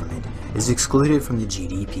the government is excluded from the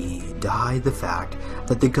GDP to hide the fact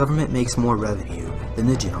that the government makes more revenue than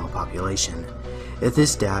the general population. If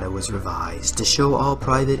this data was revised to show all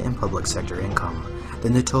private and public sector income,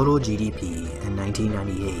 then the total GDP in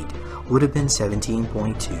 1998 would have been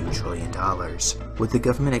 $17.2 trillion, with the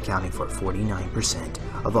government accounting for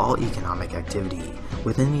 49% of all economic activity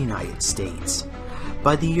within the United States.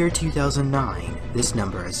 By the year 2009, this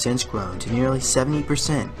number has since grown to nearly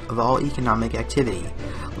 70% of all economic activity,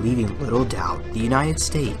 leaving little doubt the United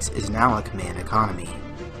States is now a command economy.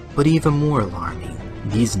 But even more alarming,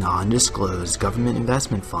 these non-disclosed government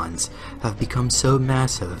investment funds have become so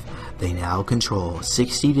massive they now control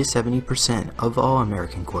 60 to 70% of all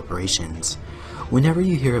American corporations. Whenever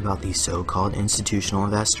you hear about these so-called institutional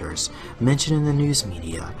investors mentioned in the news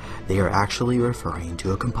media, they are actually referring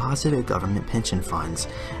to a composite of government pension funds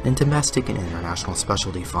and domestic and international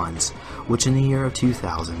specialty funds, which in the year of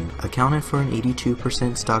 2000 accounted for an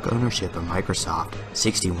 82% stock ownership of Microsoft,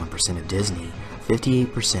 61% of Disney,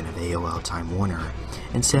 58% of AOL Time Warner,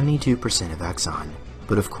 and 72% of Exxon.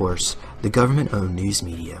 But of course, the government-owned news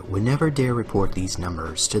media would never dare report these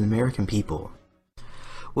numbers to the American people.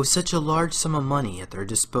 With such a large sum of money at their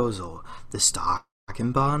disposal, the stock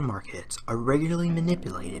and bond markets are regularly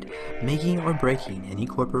manipulated, making or breaking any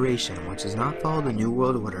corporation which does not follow the New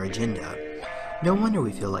World Order agenda. No wonder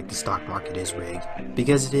we feel like the stock market is rigged,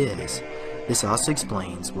 because it is. This also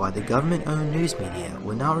explains why the government-owned news media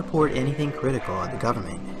would not report anything critical of the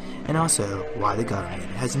government, and also why the government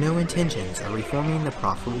has no intentions of reforming the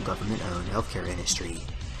profitable government-owned healthcare industry.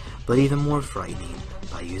 But even more frightening,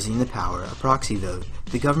 by using the power of proxy vote,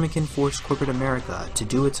 the government can force corporate America to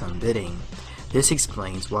do its own bidding. This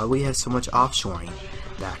explains why we have so much offshoring.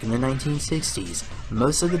 Back in the 1960s,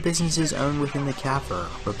 most of the businesses owned within the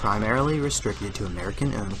CAFR were primarily restricted to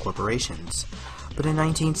American-owned corporations. But in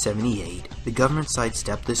 1978, the government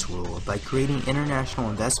sidestepped this rule by creating international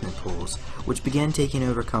investment pools, which began taking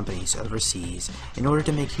over companies overseas in order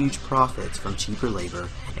to make huge profits from cheaper labor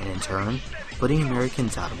and, in turn, putting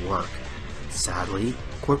Americans out of work. Sadly,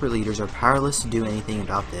 corporate leaders are powerless to do anything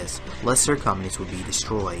about this, lest their companies would be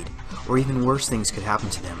destroyed, or even worse things could happen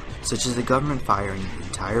to them, such as the government firing the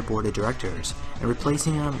entire board of directors and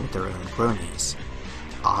replacing them with their own cronies.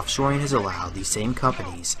 Offshoring has allowed these same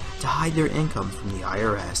companies to hide their income from the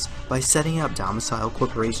IRS by setting up domicile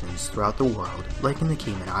corporations throughout the world, like in the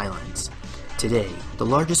Cayman Islands. Today, the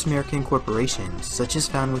largest American corporations, such as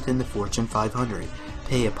found within the Fortune 500,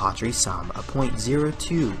 pay a paltry sum of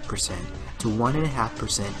 0.02% to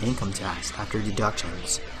 1.5% income tax after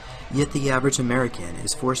deductions. Yet the average American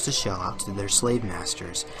is forced to shell out to their slave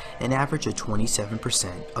masters an average of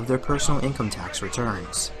 27% of their personal income tax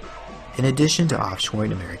returns. In addition to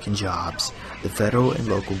offshoring American jobs, the federal and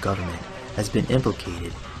local government has been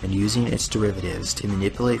implicated in using its derivatives to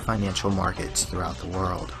manipulate financial markets throughout the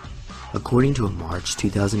world. According to a March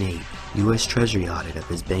 2008 U.S. Treasury audit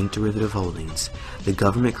of its bank derivative holdings, the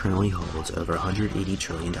government currently holds over $180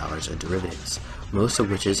 trillion of derivatives, most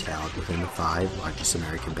of which is held within the 5 largest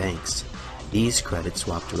American banks. These credit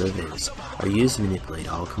swap derivatives are used to manipulate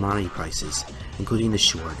all commodity prices, including the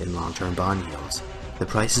short and long-term bond yields, the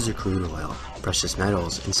prices of crude oil, precious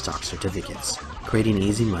metals, and stock certificates, creating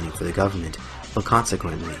easy money for the government, but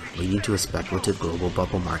consequently leading to a speculative global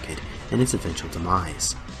bubble market and its eventual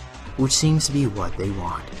demise. Which seems to be what they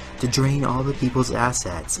want, to drain all the people's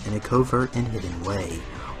assets in a covert and hidden way,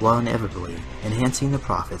 while inevitably enhancing the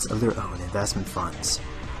profits of their own investment funds.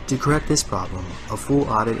 To correct this problem, a full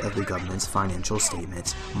audit of the government's financial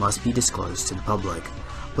statements must be disclosed to the public.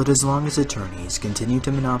 But as long as attorneys continue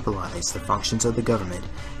to monopolize the functions of the government,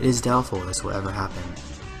 it is doubtful this will ever happen.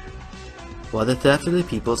 While the theft of the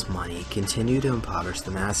people's money continued to impoverish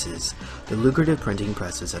the masses, the lucrative printing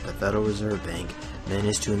presses at the Federal Reserve Bank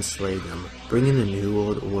managed to enslave them, bringing the New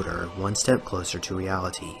World Order one step closer to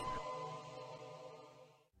reality.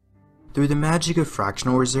 Through the magic of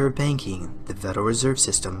fractional reserve banking, the Federal Reserve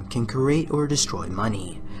System can create or destroy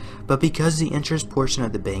money. But because the interest portion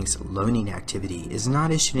of the bank's loaning activity is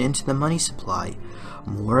not issued into the money supply,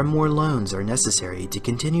 more and more loans are necessary to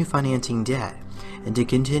continue financing debt and to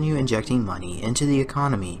continue injecting money into the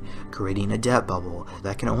economy, creating a debt bubble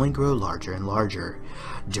that can only grow larger and larger.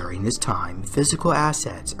 During this time, physical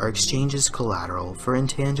assets are exchanged as collateral for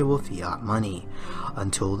intangible fiat money,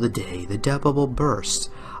 until the day the debt bubble bursts,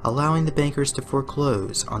 allowing the bankers to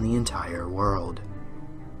foreclose on the entire world.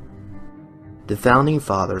 The Founding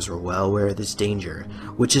Fathers were well aware of this danger,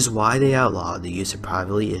 which is why they outlawed the use of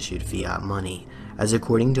privately issued fiat money, as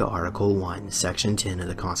according to Article 1, Section 10 of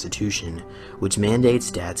the Constitution, which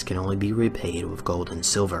mandates debts can only be repaid with gold and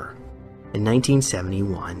silver. In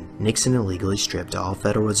 1971, Nixon illegally stripped all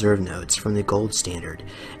Federal Reserve notes from the gold standard,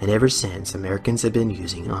 and ever since Americans have been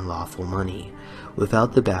using unlawful money.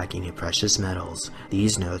 Without the backing of precious metals,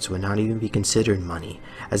 these notes would not even be considered money,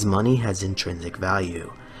 as money has intrinsic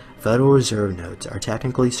value. Federal Reserve notes are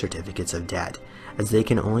technically certificates of debt, as they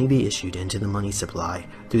can only be issued into the money supply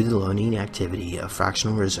through the loaning activity of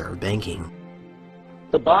fractional reserve banking.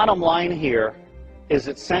 The bottom line here is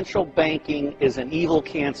that central banking is an evil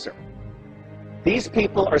cancer. These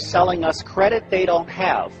people are selling us credit they don't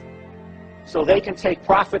have, so they can take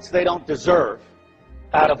profits they don't deserve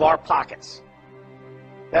out of our pockets.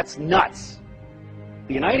 That's nuts.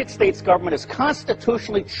 The United States government is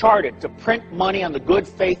constitutionally chartered to print money on the good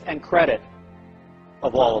faith and credit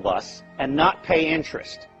of all of us and not pay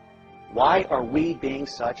interest. Why are we being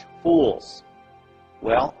such fools?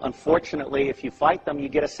 Well, unfortunately, if you fight them, you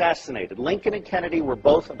get assassinated. Lincoln and Kennedy were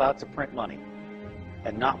both about to print money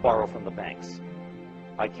and not borrow from the banks.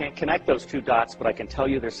 I can't connect those two dots, but I can tell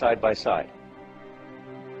you they're side by side.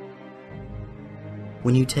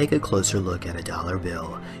 When you take a closer look at a dollar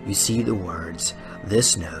bill, you see the words,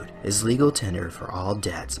 "This note is legal tender for all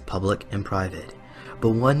debts, public and private." But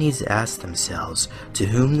one needs to ask themselves to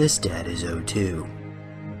whom this debt is owed to.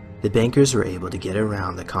 The bankers were able to get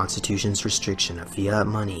around the Constitution's restriction of fiat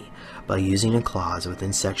money by using a clause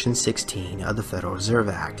within Section 16 of the Federal Reserve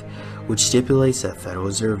Act, which stipulates that Federal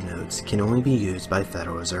Reserve notes can only be used by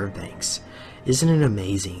Federal Reserve banks. Isn't it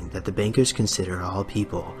amazing that the bankers consider all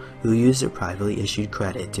people who use their privately issued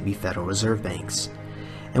credit to be Federal Reserve banks?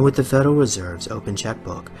 And with the Federal Reserve's open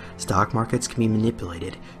checkbook, stock markets can be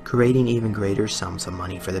manipulated, creating even greater sums of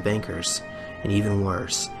money for the bankers. And even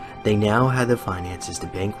worse, they now have the finances to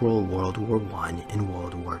bankroll World War I and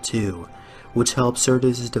World War II, which helped serve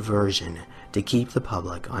as a diversion to keep the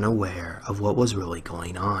public unaware of what was really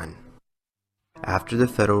going on. After the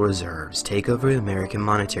Federal Reserve's take over the American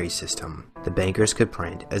monetary system, the bankers could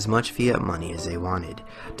print as much fiat money as they wanted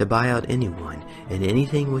to buy out anyone and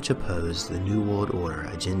anything which opposed the New World Order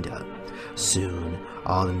agenda. Soon,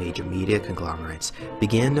 all the major media conglomerates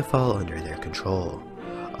began to fall under their control.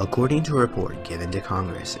 According to a report given to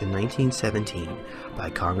Congress in 1917 by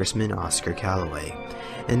Congressman Oscar Callaway,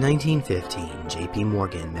 in 1915, J.P.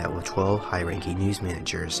 Morgan met with 12 high-ranking news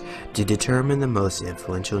managers to determine the most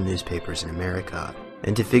influential newspapers in America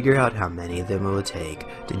and to figure out how many of them it would take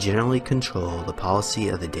to generally control the policy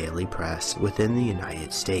of the daily press within the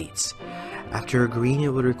United States. After agreeing it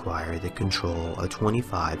would require the control of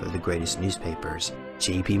 25 of the greatest newspapers,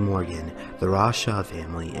 J.P. Morgan, the Rothschild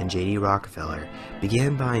family, and J.D. Rockefeller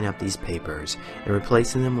began buying up these papers and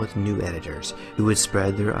replacing them with new editors who would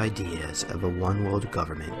spread their ideas of a one-world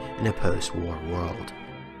government in a post-war world.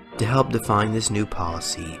 To help define this new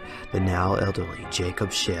policy, the now elderly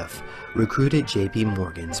Jacob Schiff recruited J.P.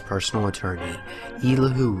 Morgan's personal attorney,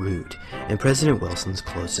 Elihu Root, and President Wilson's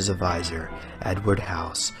closest advisor, Edward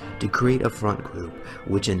House, to create a front group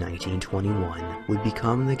which in 1921 would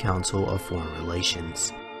become the Council of Foreign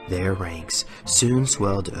Relations. Their ranks soon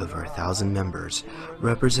swelled to over 1,000 members,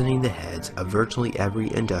 representing the heads of virtually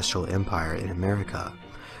every industrial empire in America.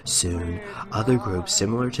 Soon, other groups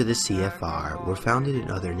similar to the CFR were founded in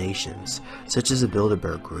other nations, such as the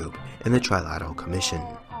Bilderberg Group and the Trilateral Commission.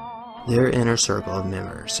 Their inner circle of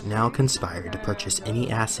members now conspired to purchase any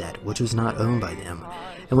asset which was not owned by them,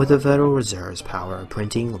 and with the Federal Reserve's power of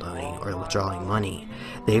printing, loaning, or withdrawing money,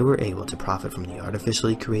 they were able to profit from the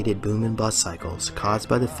artificially created boom and bust cycles caused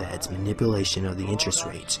by the Fed's manipulation of the interest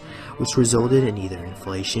rates, which resulted in either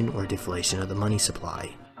inflation or deflation of the money supply.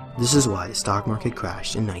 This is why the stock market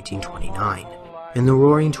crashed in 1929. In the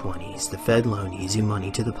Roaring Twenties, the Fed loaned easy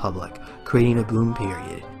money to the public, creating a boom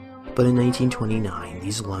period. But But in 1929,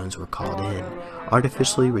 these loans were called in,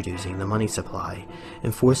 artificially reducing the money supply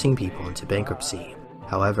and forcing people into bankruptcy.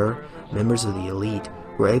 However, members of the elite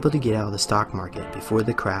were able to get out of the stock market before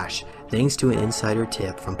the crash thanks to an insider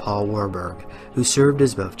tip from Paul Warburg, who served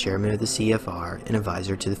as both chairman of the CFR and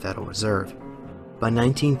advisor to the Federal Reserve. By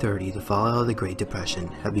 1930, the fallout of the Great Depression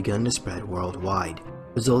had begun to spread worldwide,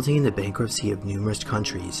 resulting in the bankruptcy of numerous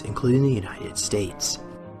countries, including the United States.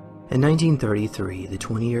 In 1933, the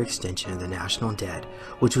 20-year extension of the national debt,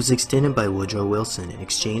 which was extended by Woodrow Wilson in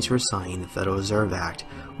exchange for signing the Federal Reserve Act,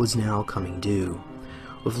 was now coming due.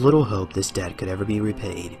 With little hope this debt could ever be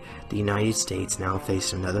repaid, the United States now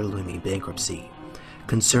faced another looming bankruptcy.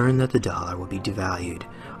 Concerned that the dollar would be devalued,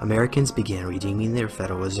 Americans began redeeming their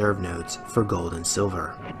Federal Reserve notes for gold and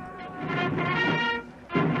silver.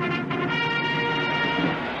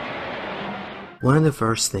 One of the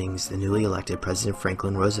first things the newly elected President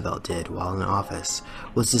Franklin Roosevelt did while in office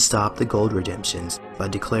was to stop the gold redemptions by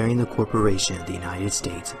declaring the Corporation of the United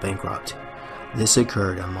States bankrupt. This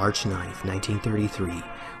occurred on March 9, 1933,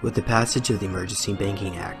 with the passage of the Emergency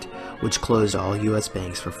Banking Act, which closed all U.S.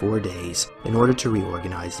 banks for 4 days in order to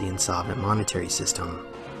reorganize the insolvent monetary system.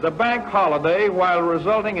 The bank holiday, while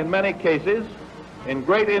resulting in many cases in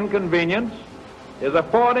great inconvenience, is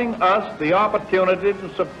affording us the opportunity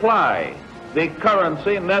to supply the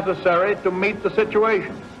currency necessary to meet the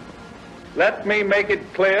situation. Let me make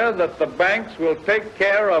it clear that the banks will take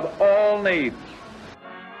care of all needs.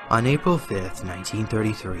 On April 5,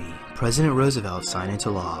 1933, President Roosevelt signed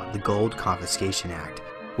into law the Gold Confiscation Act,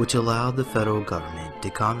 which allowed the federal government to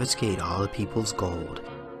confiscate all the people's gold.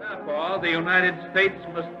 Therefore, the United States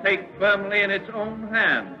must take firmly in its own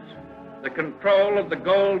hands the control of the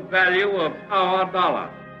gold value of our dollar.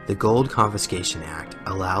 The Gold Confiscation Act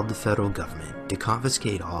allowed the federal government to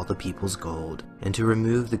confiscate all the people's gold and to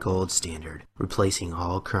remove the gold standard, replacing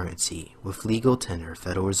all currency with legal tender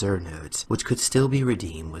Federal Reserve notes which could still be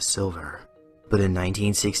redeemed with silver. But in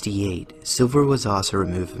 1968, silver was also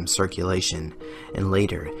removed from circulation, and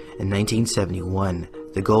later, in 1971,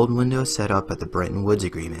 the gold window set up at the Bretton Woods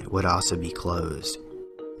Agreement would also be closed.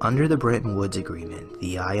 Under the Bretton Woods Agreement,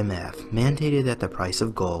 the IMF mandated that the price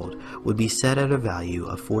of gold would be set at a value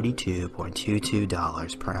of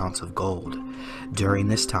 $42.22 per ounce of gold. During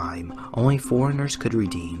this time, only foreigners could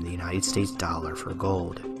redeem the United States dollar for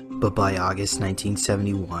gold. But by August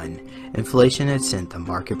 1971, inflation had sent the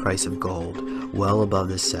market price of gold well above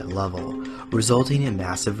the set level, resulting in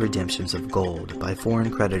massive redemptions of gold by foreign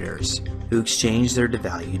creditors, who exchanged their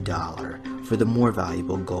devalued dollar for the more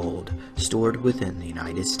valuable gold stored within the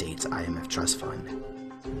United States IMF Trust Fund.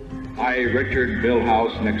 I, Richard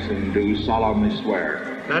Milhouse Nixon, do solemnly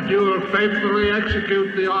swear that you will faithfully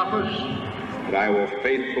execute the office. That I will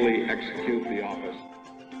faithfully execute the office.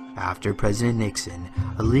 After President Nixon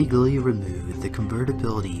illegally removed the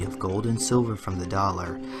convertibility of gold and silver from the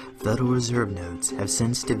dollar, Federal Reserve notes have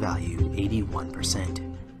since devalued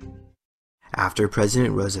 81%. After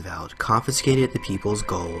President Roosevelt confiscated the people's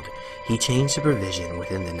gold, he changed the provision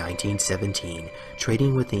within the 1917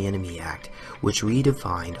 Trading with the Enemy Act, which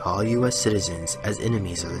redefined all U.S. citizens as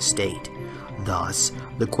enemies of the state. Thus,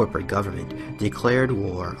 the corporate government declared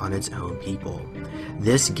war on its own people.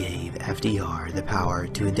 This gave FDR the power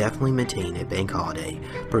to indefinitely maintain a bank holiday,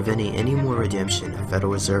 preventing any more redemption of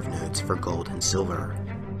Federal Reserve notes for gold and silver.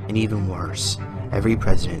 And even worse, every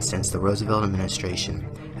president since the Roosevelt administration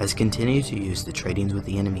has continued to use the Trading with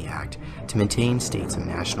the Enemy Act to maintain states of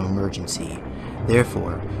national emergency.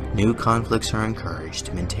 Therefore, new conflicts are encouraged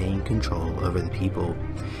to maintain control over the people.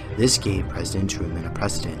 This gave President Truman a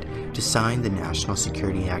precedent to sign the National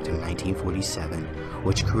Security Act of 1947,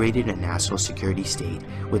 which created a national security state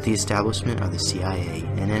with the establishment of the CIA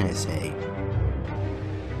and NSA.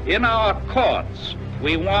 In our courts,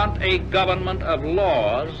 we want a government of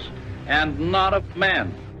laws and not of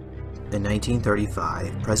men. In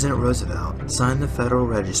 1935, President Roosevelt signed the Federal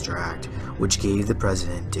Register Act, which gave the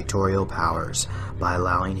president dictatorial powers by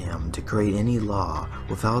allowing him to create any law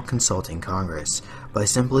without consulting Congress by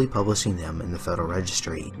simply publishing them in the Federal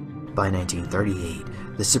Registry. By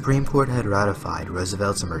 1938, the Supreme Court had ratified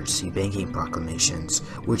Roosevelt's emergency banking proclamations,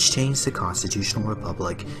 which changed the constitutional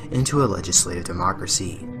republic into a legislative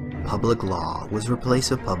democracy. Public law was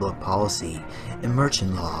replaced with public policy, and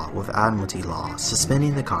merchant law with admiralty law,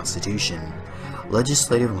 suspending the Constitution.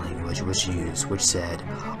 Legislative language was used which said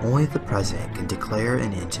only the president can declare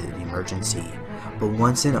an end to the emergency, but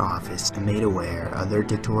once in office and made aware of their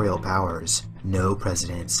dictatorial powers, no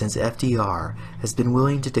president since FDR has been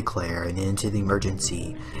willing to declare an end to the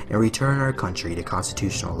emergency and return our country to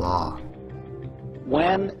constitutional law.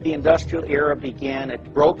 when the industrial era began,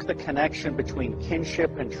 it broke the connection between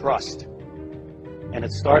kinship and trust. And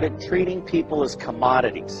it started treating people as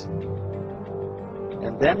commodities.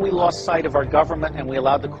 And then we lost sight of our government and we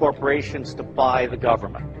allowed the corporations to buy the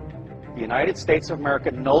government. The United States of America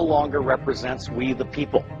no longer represents we the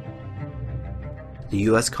people. The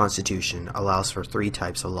U.S. Constitution allows for 3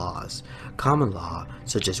 types of laws: common law,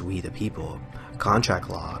 such as we the people; contract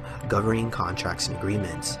law, governing contracts and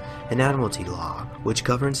agreements; and admiralty law, which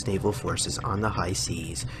governs naval forces on the high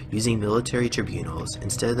seas using military tribunals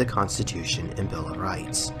instead of the Constitution and Bill of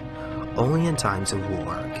Rights. Only in times of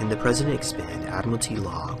war can the President expand admiralty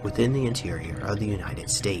law within the interior of the United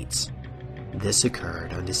States. This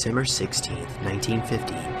occurred on December 16,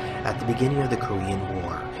 1950, at the beginning of the Korean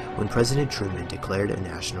War, when President Truman declared a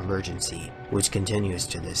national emergency, which continues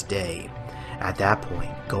to this day. At that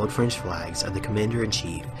point, gold French flags of the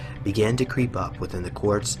Commander-in-Chief began to creep up within the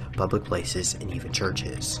courts, public places, and even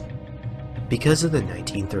churches. Because of the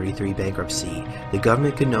 1933 bankruptcy, the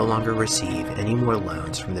government could no longer receive any more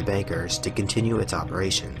loans from the bankers to continue its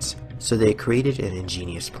operations, so they created an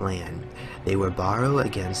ingenious plan. They would borrow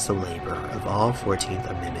against the labor of all 14th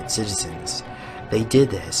Amendment citizens. They did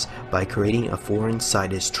this by creating a foreign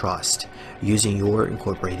situs trust, using your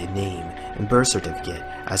incorporated name and birth certificate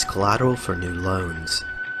as collateral for new loans.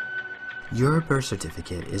 Your birth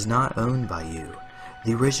certificate is not owned by you.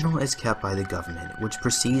 The original is kept by the government, which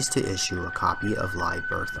proceeds to issue a copy of live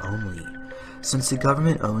birth only. Since the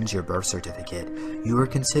government owns your birth certificate, you are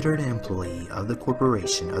considered an employee of the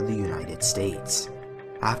Corporation of the United States.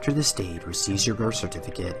 After the state receives your birth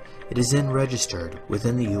certificate, it is then registered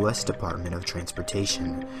within the U.S. Department of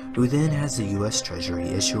Transportation, who then has the U.S. Treasury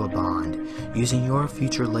issue a bond using your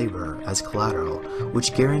future labor as collateral,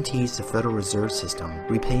 which guarantees the Federal Reserve System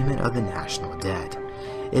repayment of the national debt.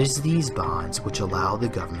 It is these bonds which allow the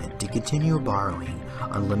government to continue borrowing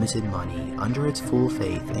unlimited money under its full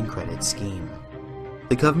faith and credit scheme.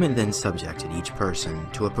 The government then subjected each person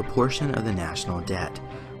to a proportion of the national debt,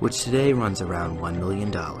 which today runs around $1 million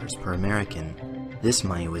per American. This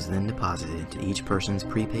money was then deposited into each person's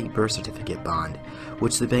prepaid birth certificate bond,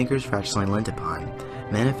 which the bankers fractionally lent upon,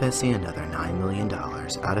 manifesting another $9 million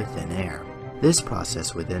out of thin air. This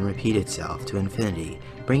process would then repeat itself to infinity,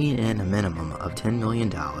 bringing in a minimum of $10 million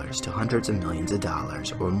to hundreds of millions of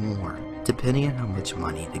dollars or more, depending on how much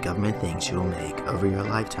money the government thinks you will make over your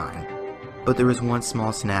lifetime. But there is one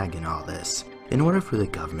small snag in all this. In order for the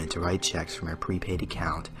government to write checks from a prepaid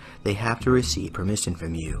account, they have to receive permission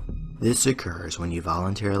from you. This occurs when you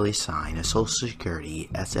voluntarily sign a Social Security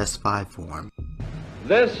SS-5 form.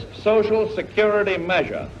 This Social Security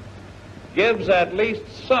measure gives at least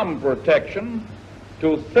some protection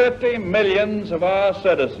to 30 million of our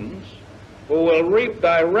citizens who will reap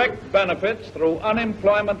direct benefits through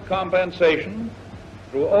unemployment compensation,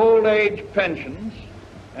 through old age pensions,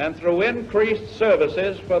 and through increased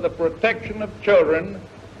services for the protection of children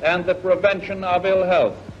and the prevention of ill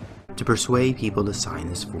health. To persuade people to sign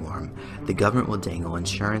this form, the government will dangle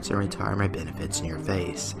insurance and retirement benefits in your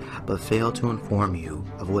face, but fail to inform you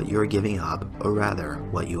of what you are giving up, or rather,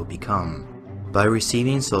 what you will become. By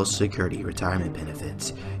receiving Social Security retirement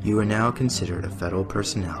benefits, you are now considered a federal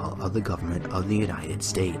personnel of the government of the United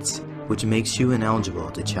States, which makes you ineligible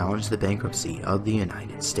to challenge the bankruptcy of the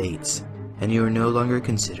United States. And you are no longer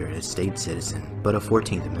considered a state citizen, but a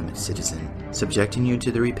 14th Amendment citizen, subjecting you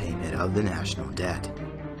to the repayment of the national debt.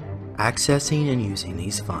 Accessing and using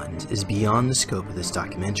these funds is beyond the scope of this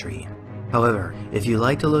documentary. However, if you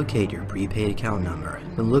like to locate your prepaid account number,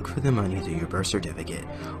 then look for them on either your birth certificate,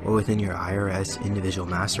 or within your IRS individual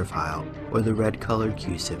master file, or the red-colored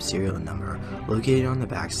QSIP serial number located on the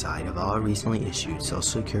backside of all recently issued Social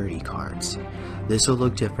Security cards. This will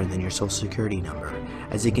look different than your Social Security number,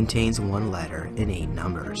 as it contains one letter and 8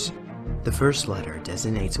 numbers. The first letter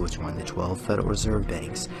designates which one of the 12 Federal Reserve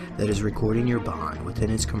banks that is recording your bond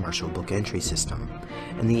within its commercial book entry system,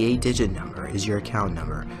 and the 8-digit number is your account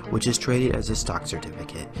number, which is traded as a stock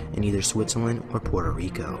certificate in either Switzerland or Puerto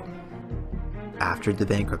Rico. After the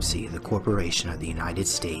bankruptcy of the Corporation of the United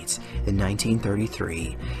States in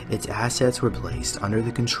 1933, its assets were placed under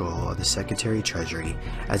the control of the Secretary Treasury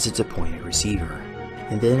as its appointed receiver.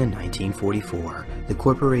 And then in 1944, the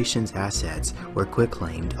corporation's assets were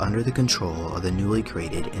quitclaimed under the control of the newly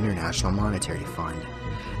created International Monetary Fund.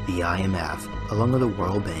 The IMF, along with the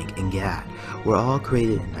World Bank and GATT, were all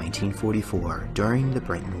created in 1944 during the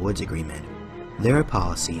Bretton Woods Agreement. Their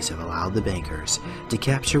policies have allowed the bankers to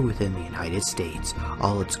capture within the United States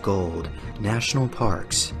all its gold, national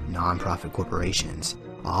parks, non-profit corporations,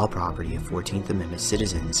 all property of 14th Amendment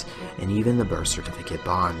citizens, and even the birth certificate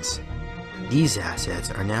bonds. These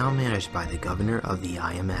assets are now managed by the governor of the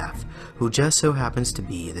IMF, who just so happens to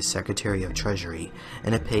be the Secretary of Treasury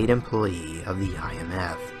and a paid employee of the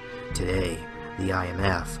IMF. Today, the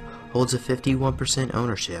IMF holds a 51%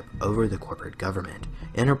 ownership over the corporate government,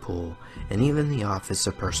 Interpol, and even the Office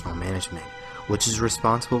of Personnel Management, which is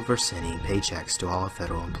responsible for sending paychecks to all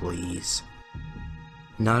federal employees.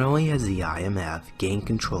 Not only has the IMF gained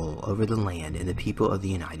control over the land and the people of the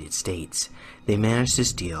United States, they managed to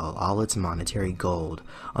steal all its monetary gold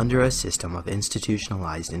under a system of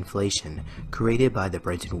institutionalized inflation created by the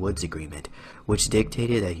Bretton Woods Agreement, which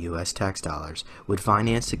dictated that U.S. tax dollars would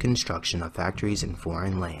finance the construction of factories in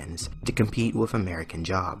foreign lands to compete with American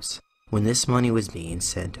jobs. When this money was being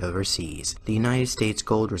sent overseas, the United States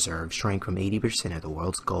gold reserve shrank from 80% of the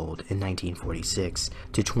world's gold in 1946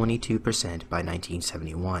 to 22% by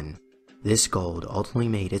 1971. This gold ultimately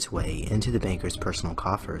made its way into the bankers' personal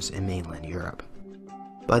coffers in mainland Europe.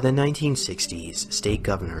 By the 1960s, state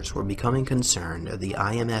governors were becoming concerned of the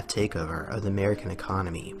IMF takeover of the American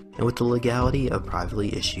economy, and with the legality of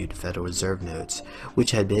privately issued Federal Reserve notes,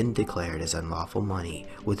 which had been declared as unlawful money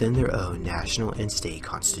within their own national and state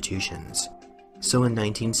constitutions. So in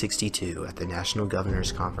 1962, at the National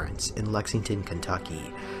Governors Conference in Lexington,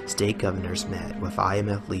 Kentucky, state governors met with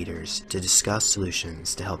IMF leaders to discuss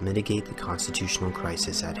solutions to help mitigate the constitutional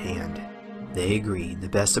crisis at hand. They agreed the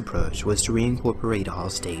best approach was to reincorporate all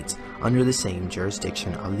states under the same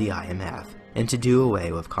jurisdiction of the IMF and to do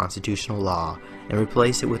away with constitutional law and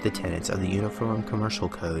replace it with the tenets of the Uniform Commercial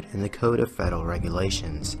Code and the Code of Federal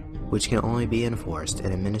Regulations, which can only be enforced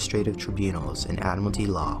at administrative tribunals and admiralty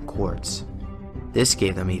law courts. This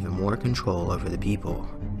gave them even more control over the people,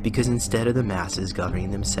 because instead of the masses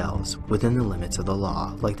governing themselves within the limits of the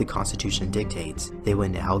law like the Constitution dictates, they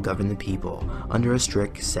would now govern the people under a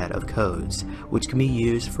strict set of codes, which can be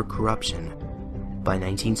used for corruption. By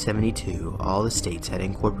 1972, all the states had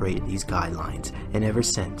incorporated these guidelines, and ever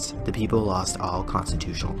since, the people lost all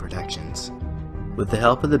constitutional protections. With the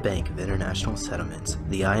help of the Bank of International Settlements,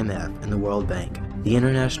 the IMF, and the World Bank, the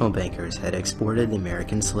international bankers had exported the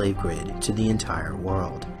American slave grid to the entire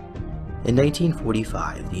world. In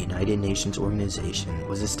 1945, the United Nations Organization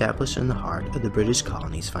was established in the heart of the British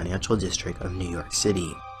colony's financial district of New York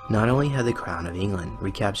City. Not only had the Crown of England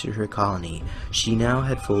recaptured her colony, she now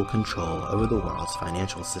had full control over the world's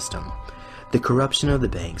financial system. The corruption of the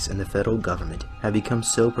banks and the federal government had become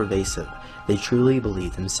so pervasive, they truly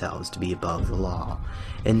believed themselves to be above the law.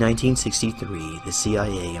 In 1963, the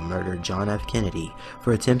CIA murdered John F. Kennedy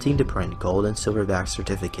for attempting to print gold and silverback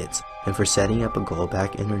certificates and for setting up a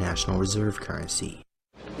gold-backed international reserve currency.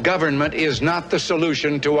 Government is not the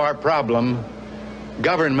solution to our problem.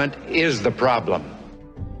 Government is the problem.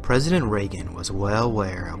 President Reagan was well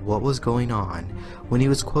aware of what was going on when he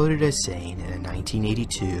was quoted as saying in a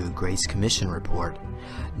 1982 Grace Commission report,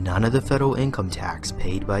 "None of the federal income tax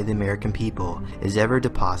paid by the American people is ever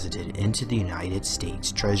deposited into the United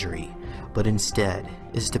States Treasury, but instead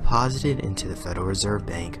is deposited into the Federal Reserve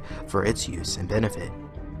Bank for its use and benefit."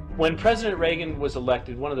 When President Reagan was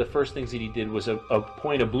elected, one of the first things that he did was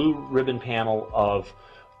appoint a blue ribbon panel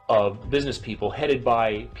of business people headed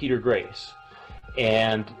by Peter Grace,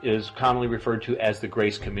 and is commonly referred to as the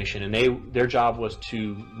Grace Commission. And their job was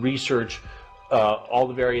to research all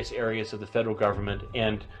the various areas of the federal government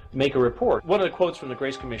and make a report. One of the quotes from the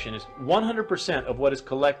Grace Commission is, 100% of what is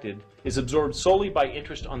collected is absorbed solely by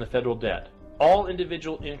interest on the federal debt. All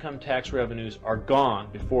individual income tax revenues are gone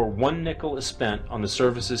before 1 nickel is spent on the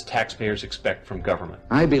services taxpayers expect from government.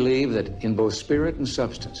 I believe that in both spirit and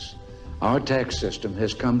substance, our tax system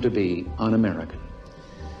has come to be un-American.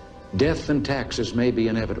 Death and taxes may be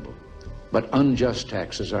inevitable, but unjust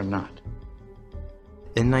taxes are not.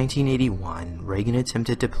 In 1981, Reagan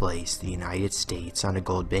attempted to place the United States on a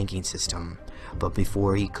gold banking system, but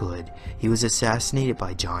before he could, he was assassinated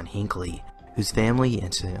by John Hinckley, whose family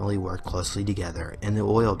incidentally worked closely together in the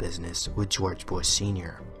oil business with George Bush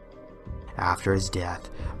Sr. After his death,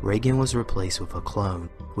 Reagan was replaced with a clone,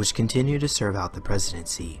 which continued to serve out the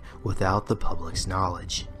presidency without the public's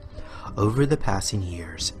knowledge. Over the passing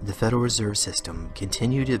years, the Federal Reserve System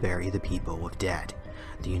continued to bury the people with debt.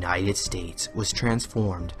 The United States was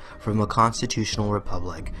transformed from a constitutional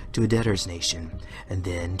republic to a debtor's nation, and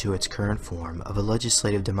then to its current form of a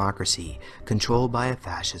legislative democracy controlled by a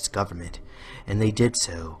fascist government, and they did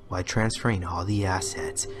so by transferring all the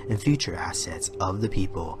assets and future assets of the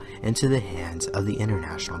people into the hands of the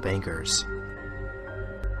international bankers.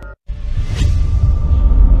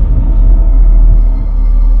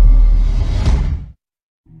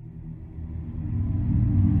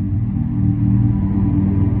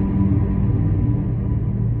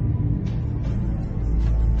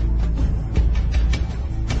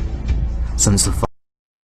 since the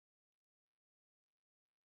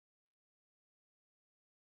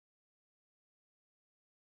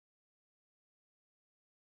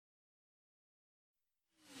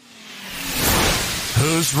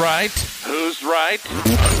Who's right? Who's right?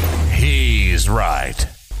 He's right.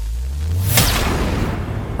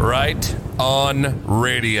 Right on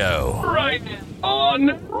Radio. Right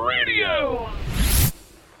on Radio.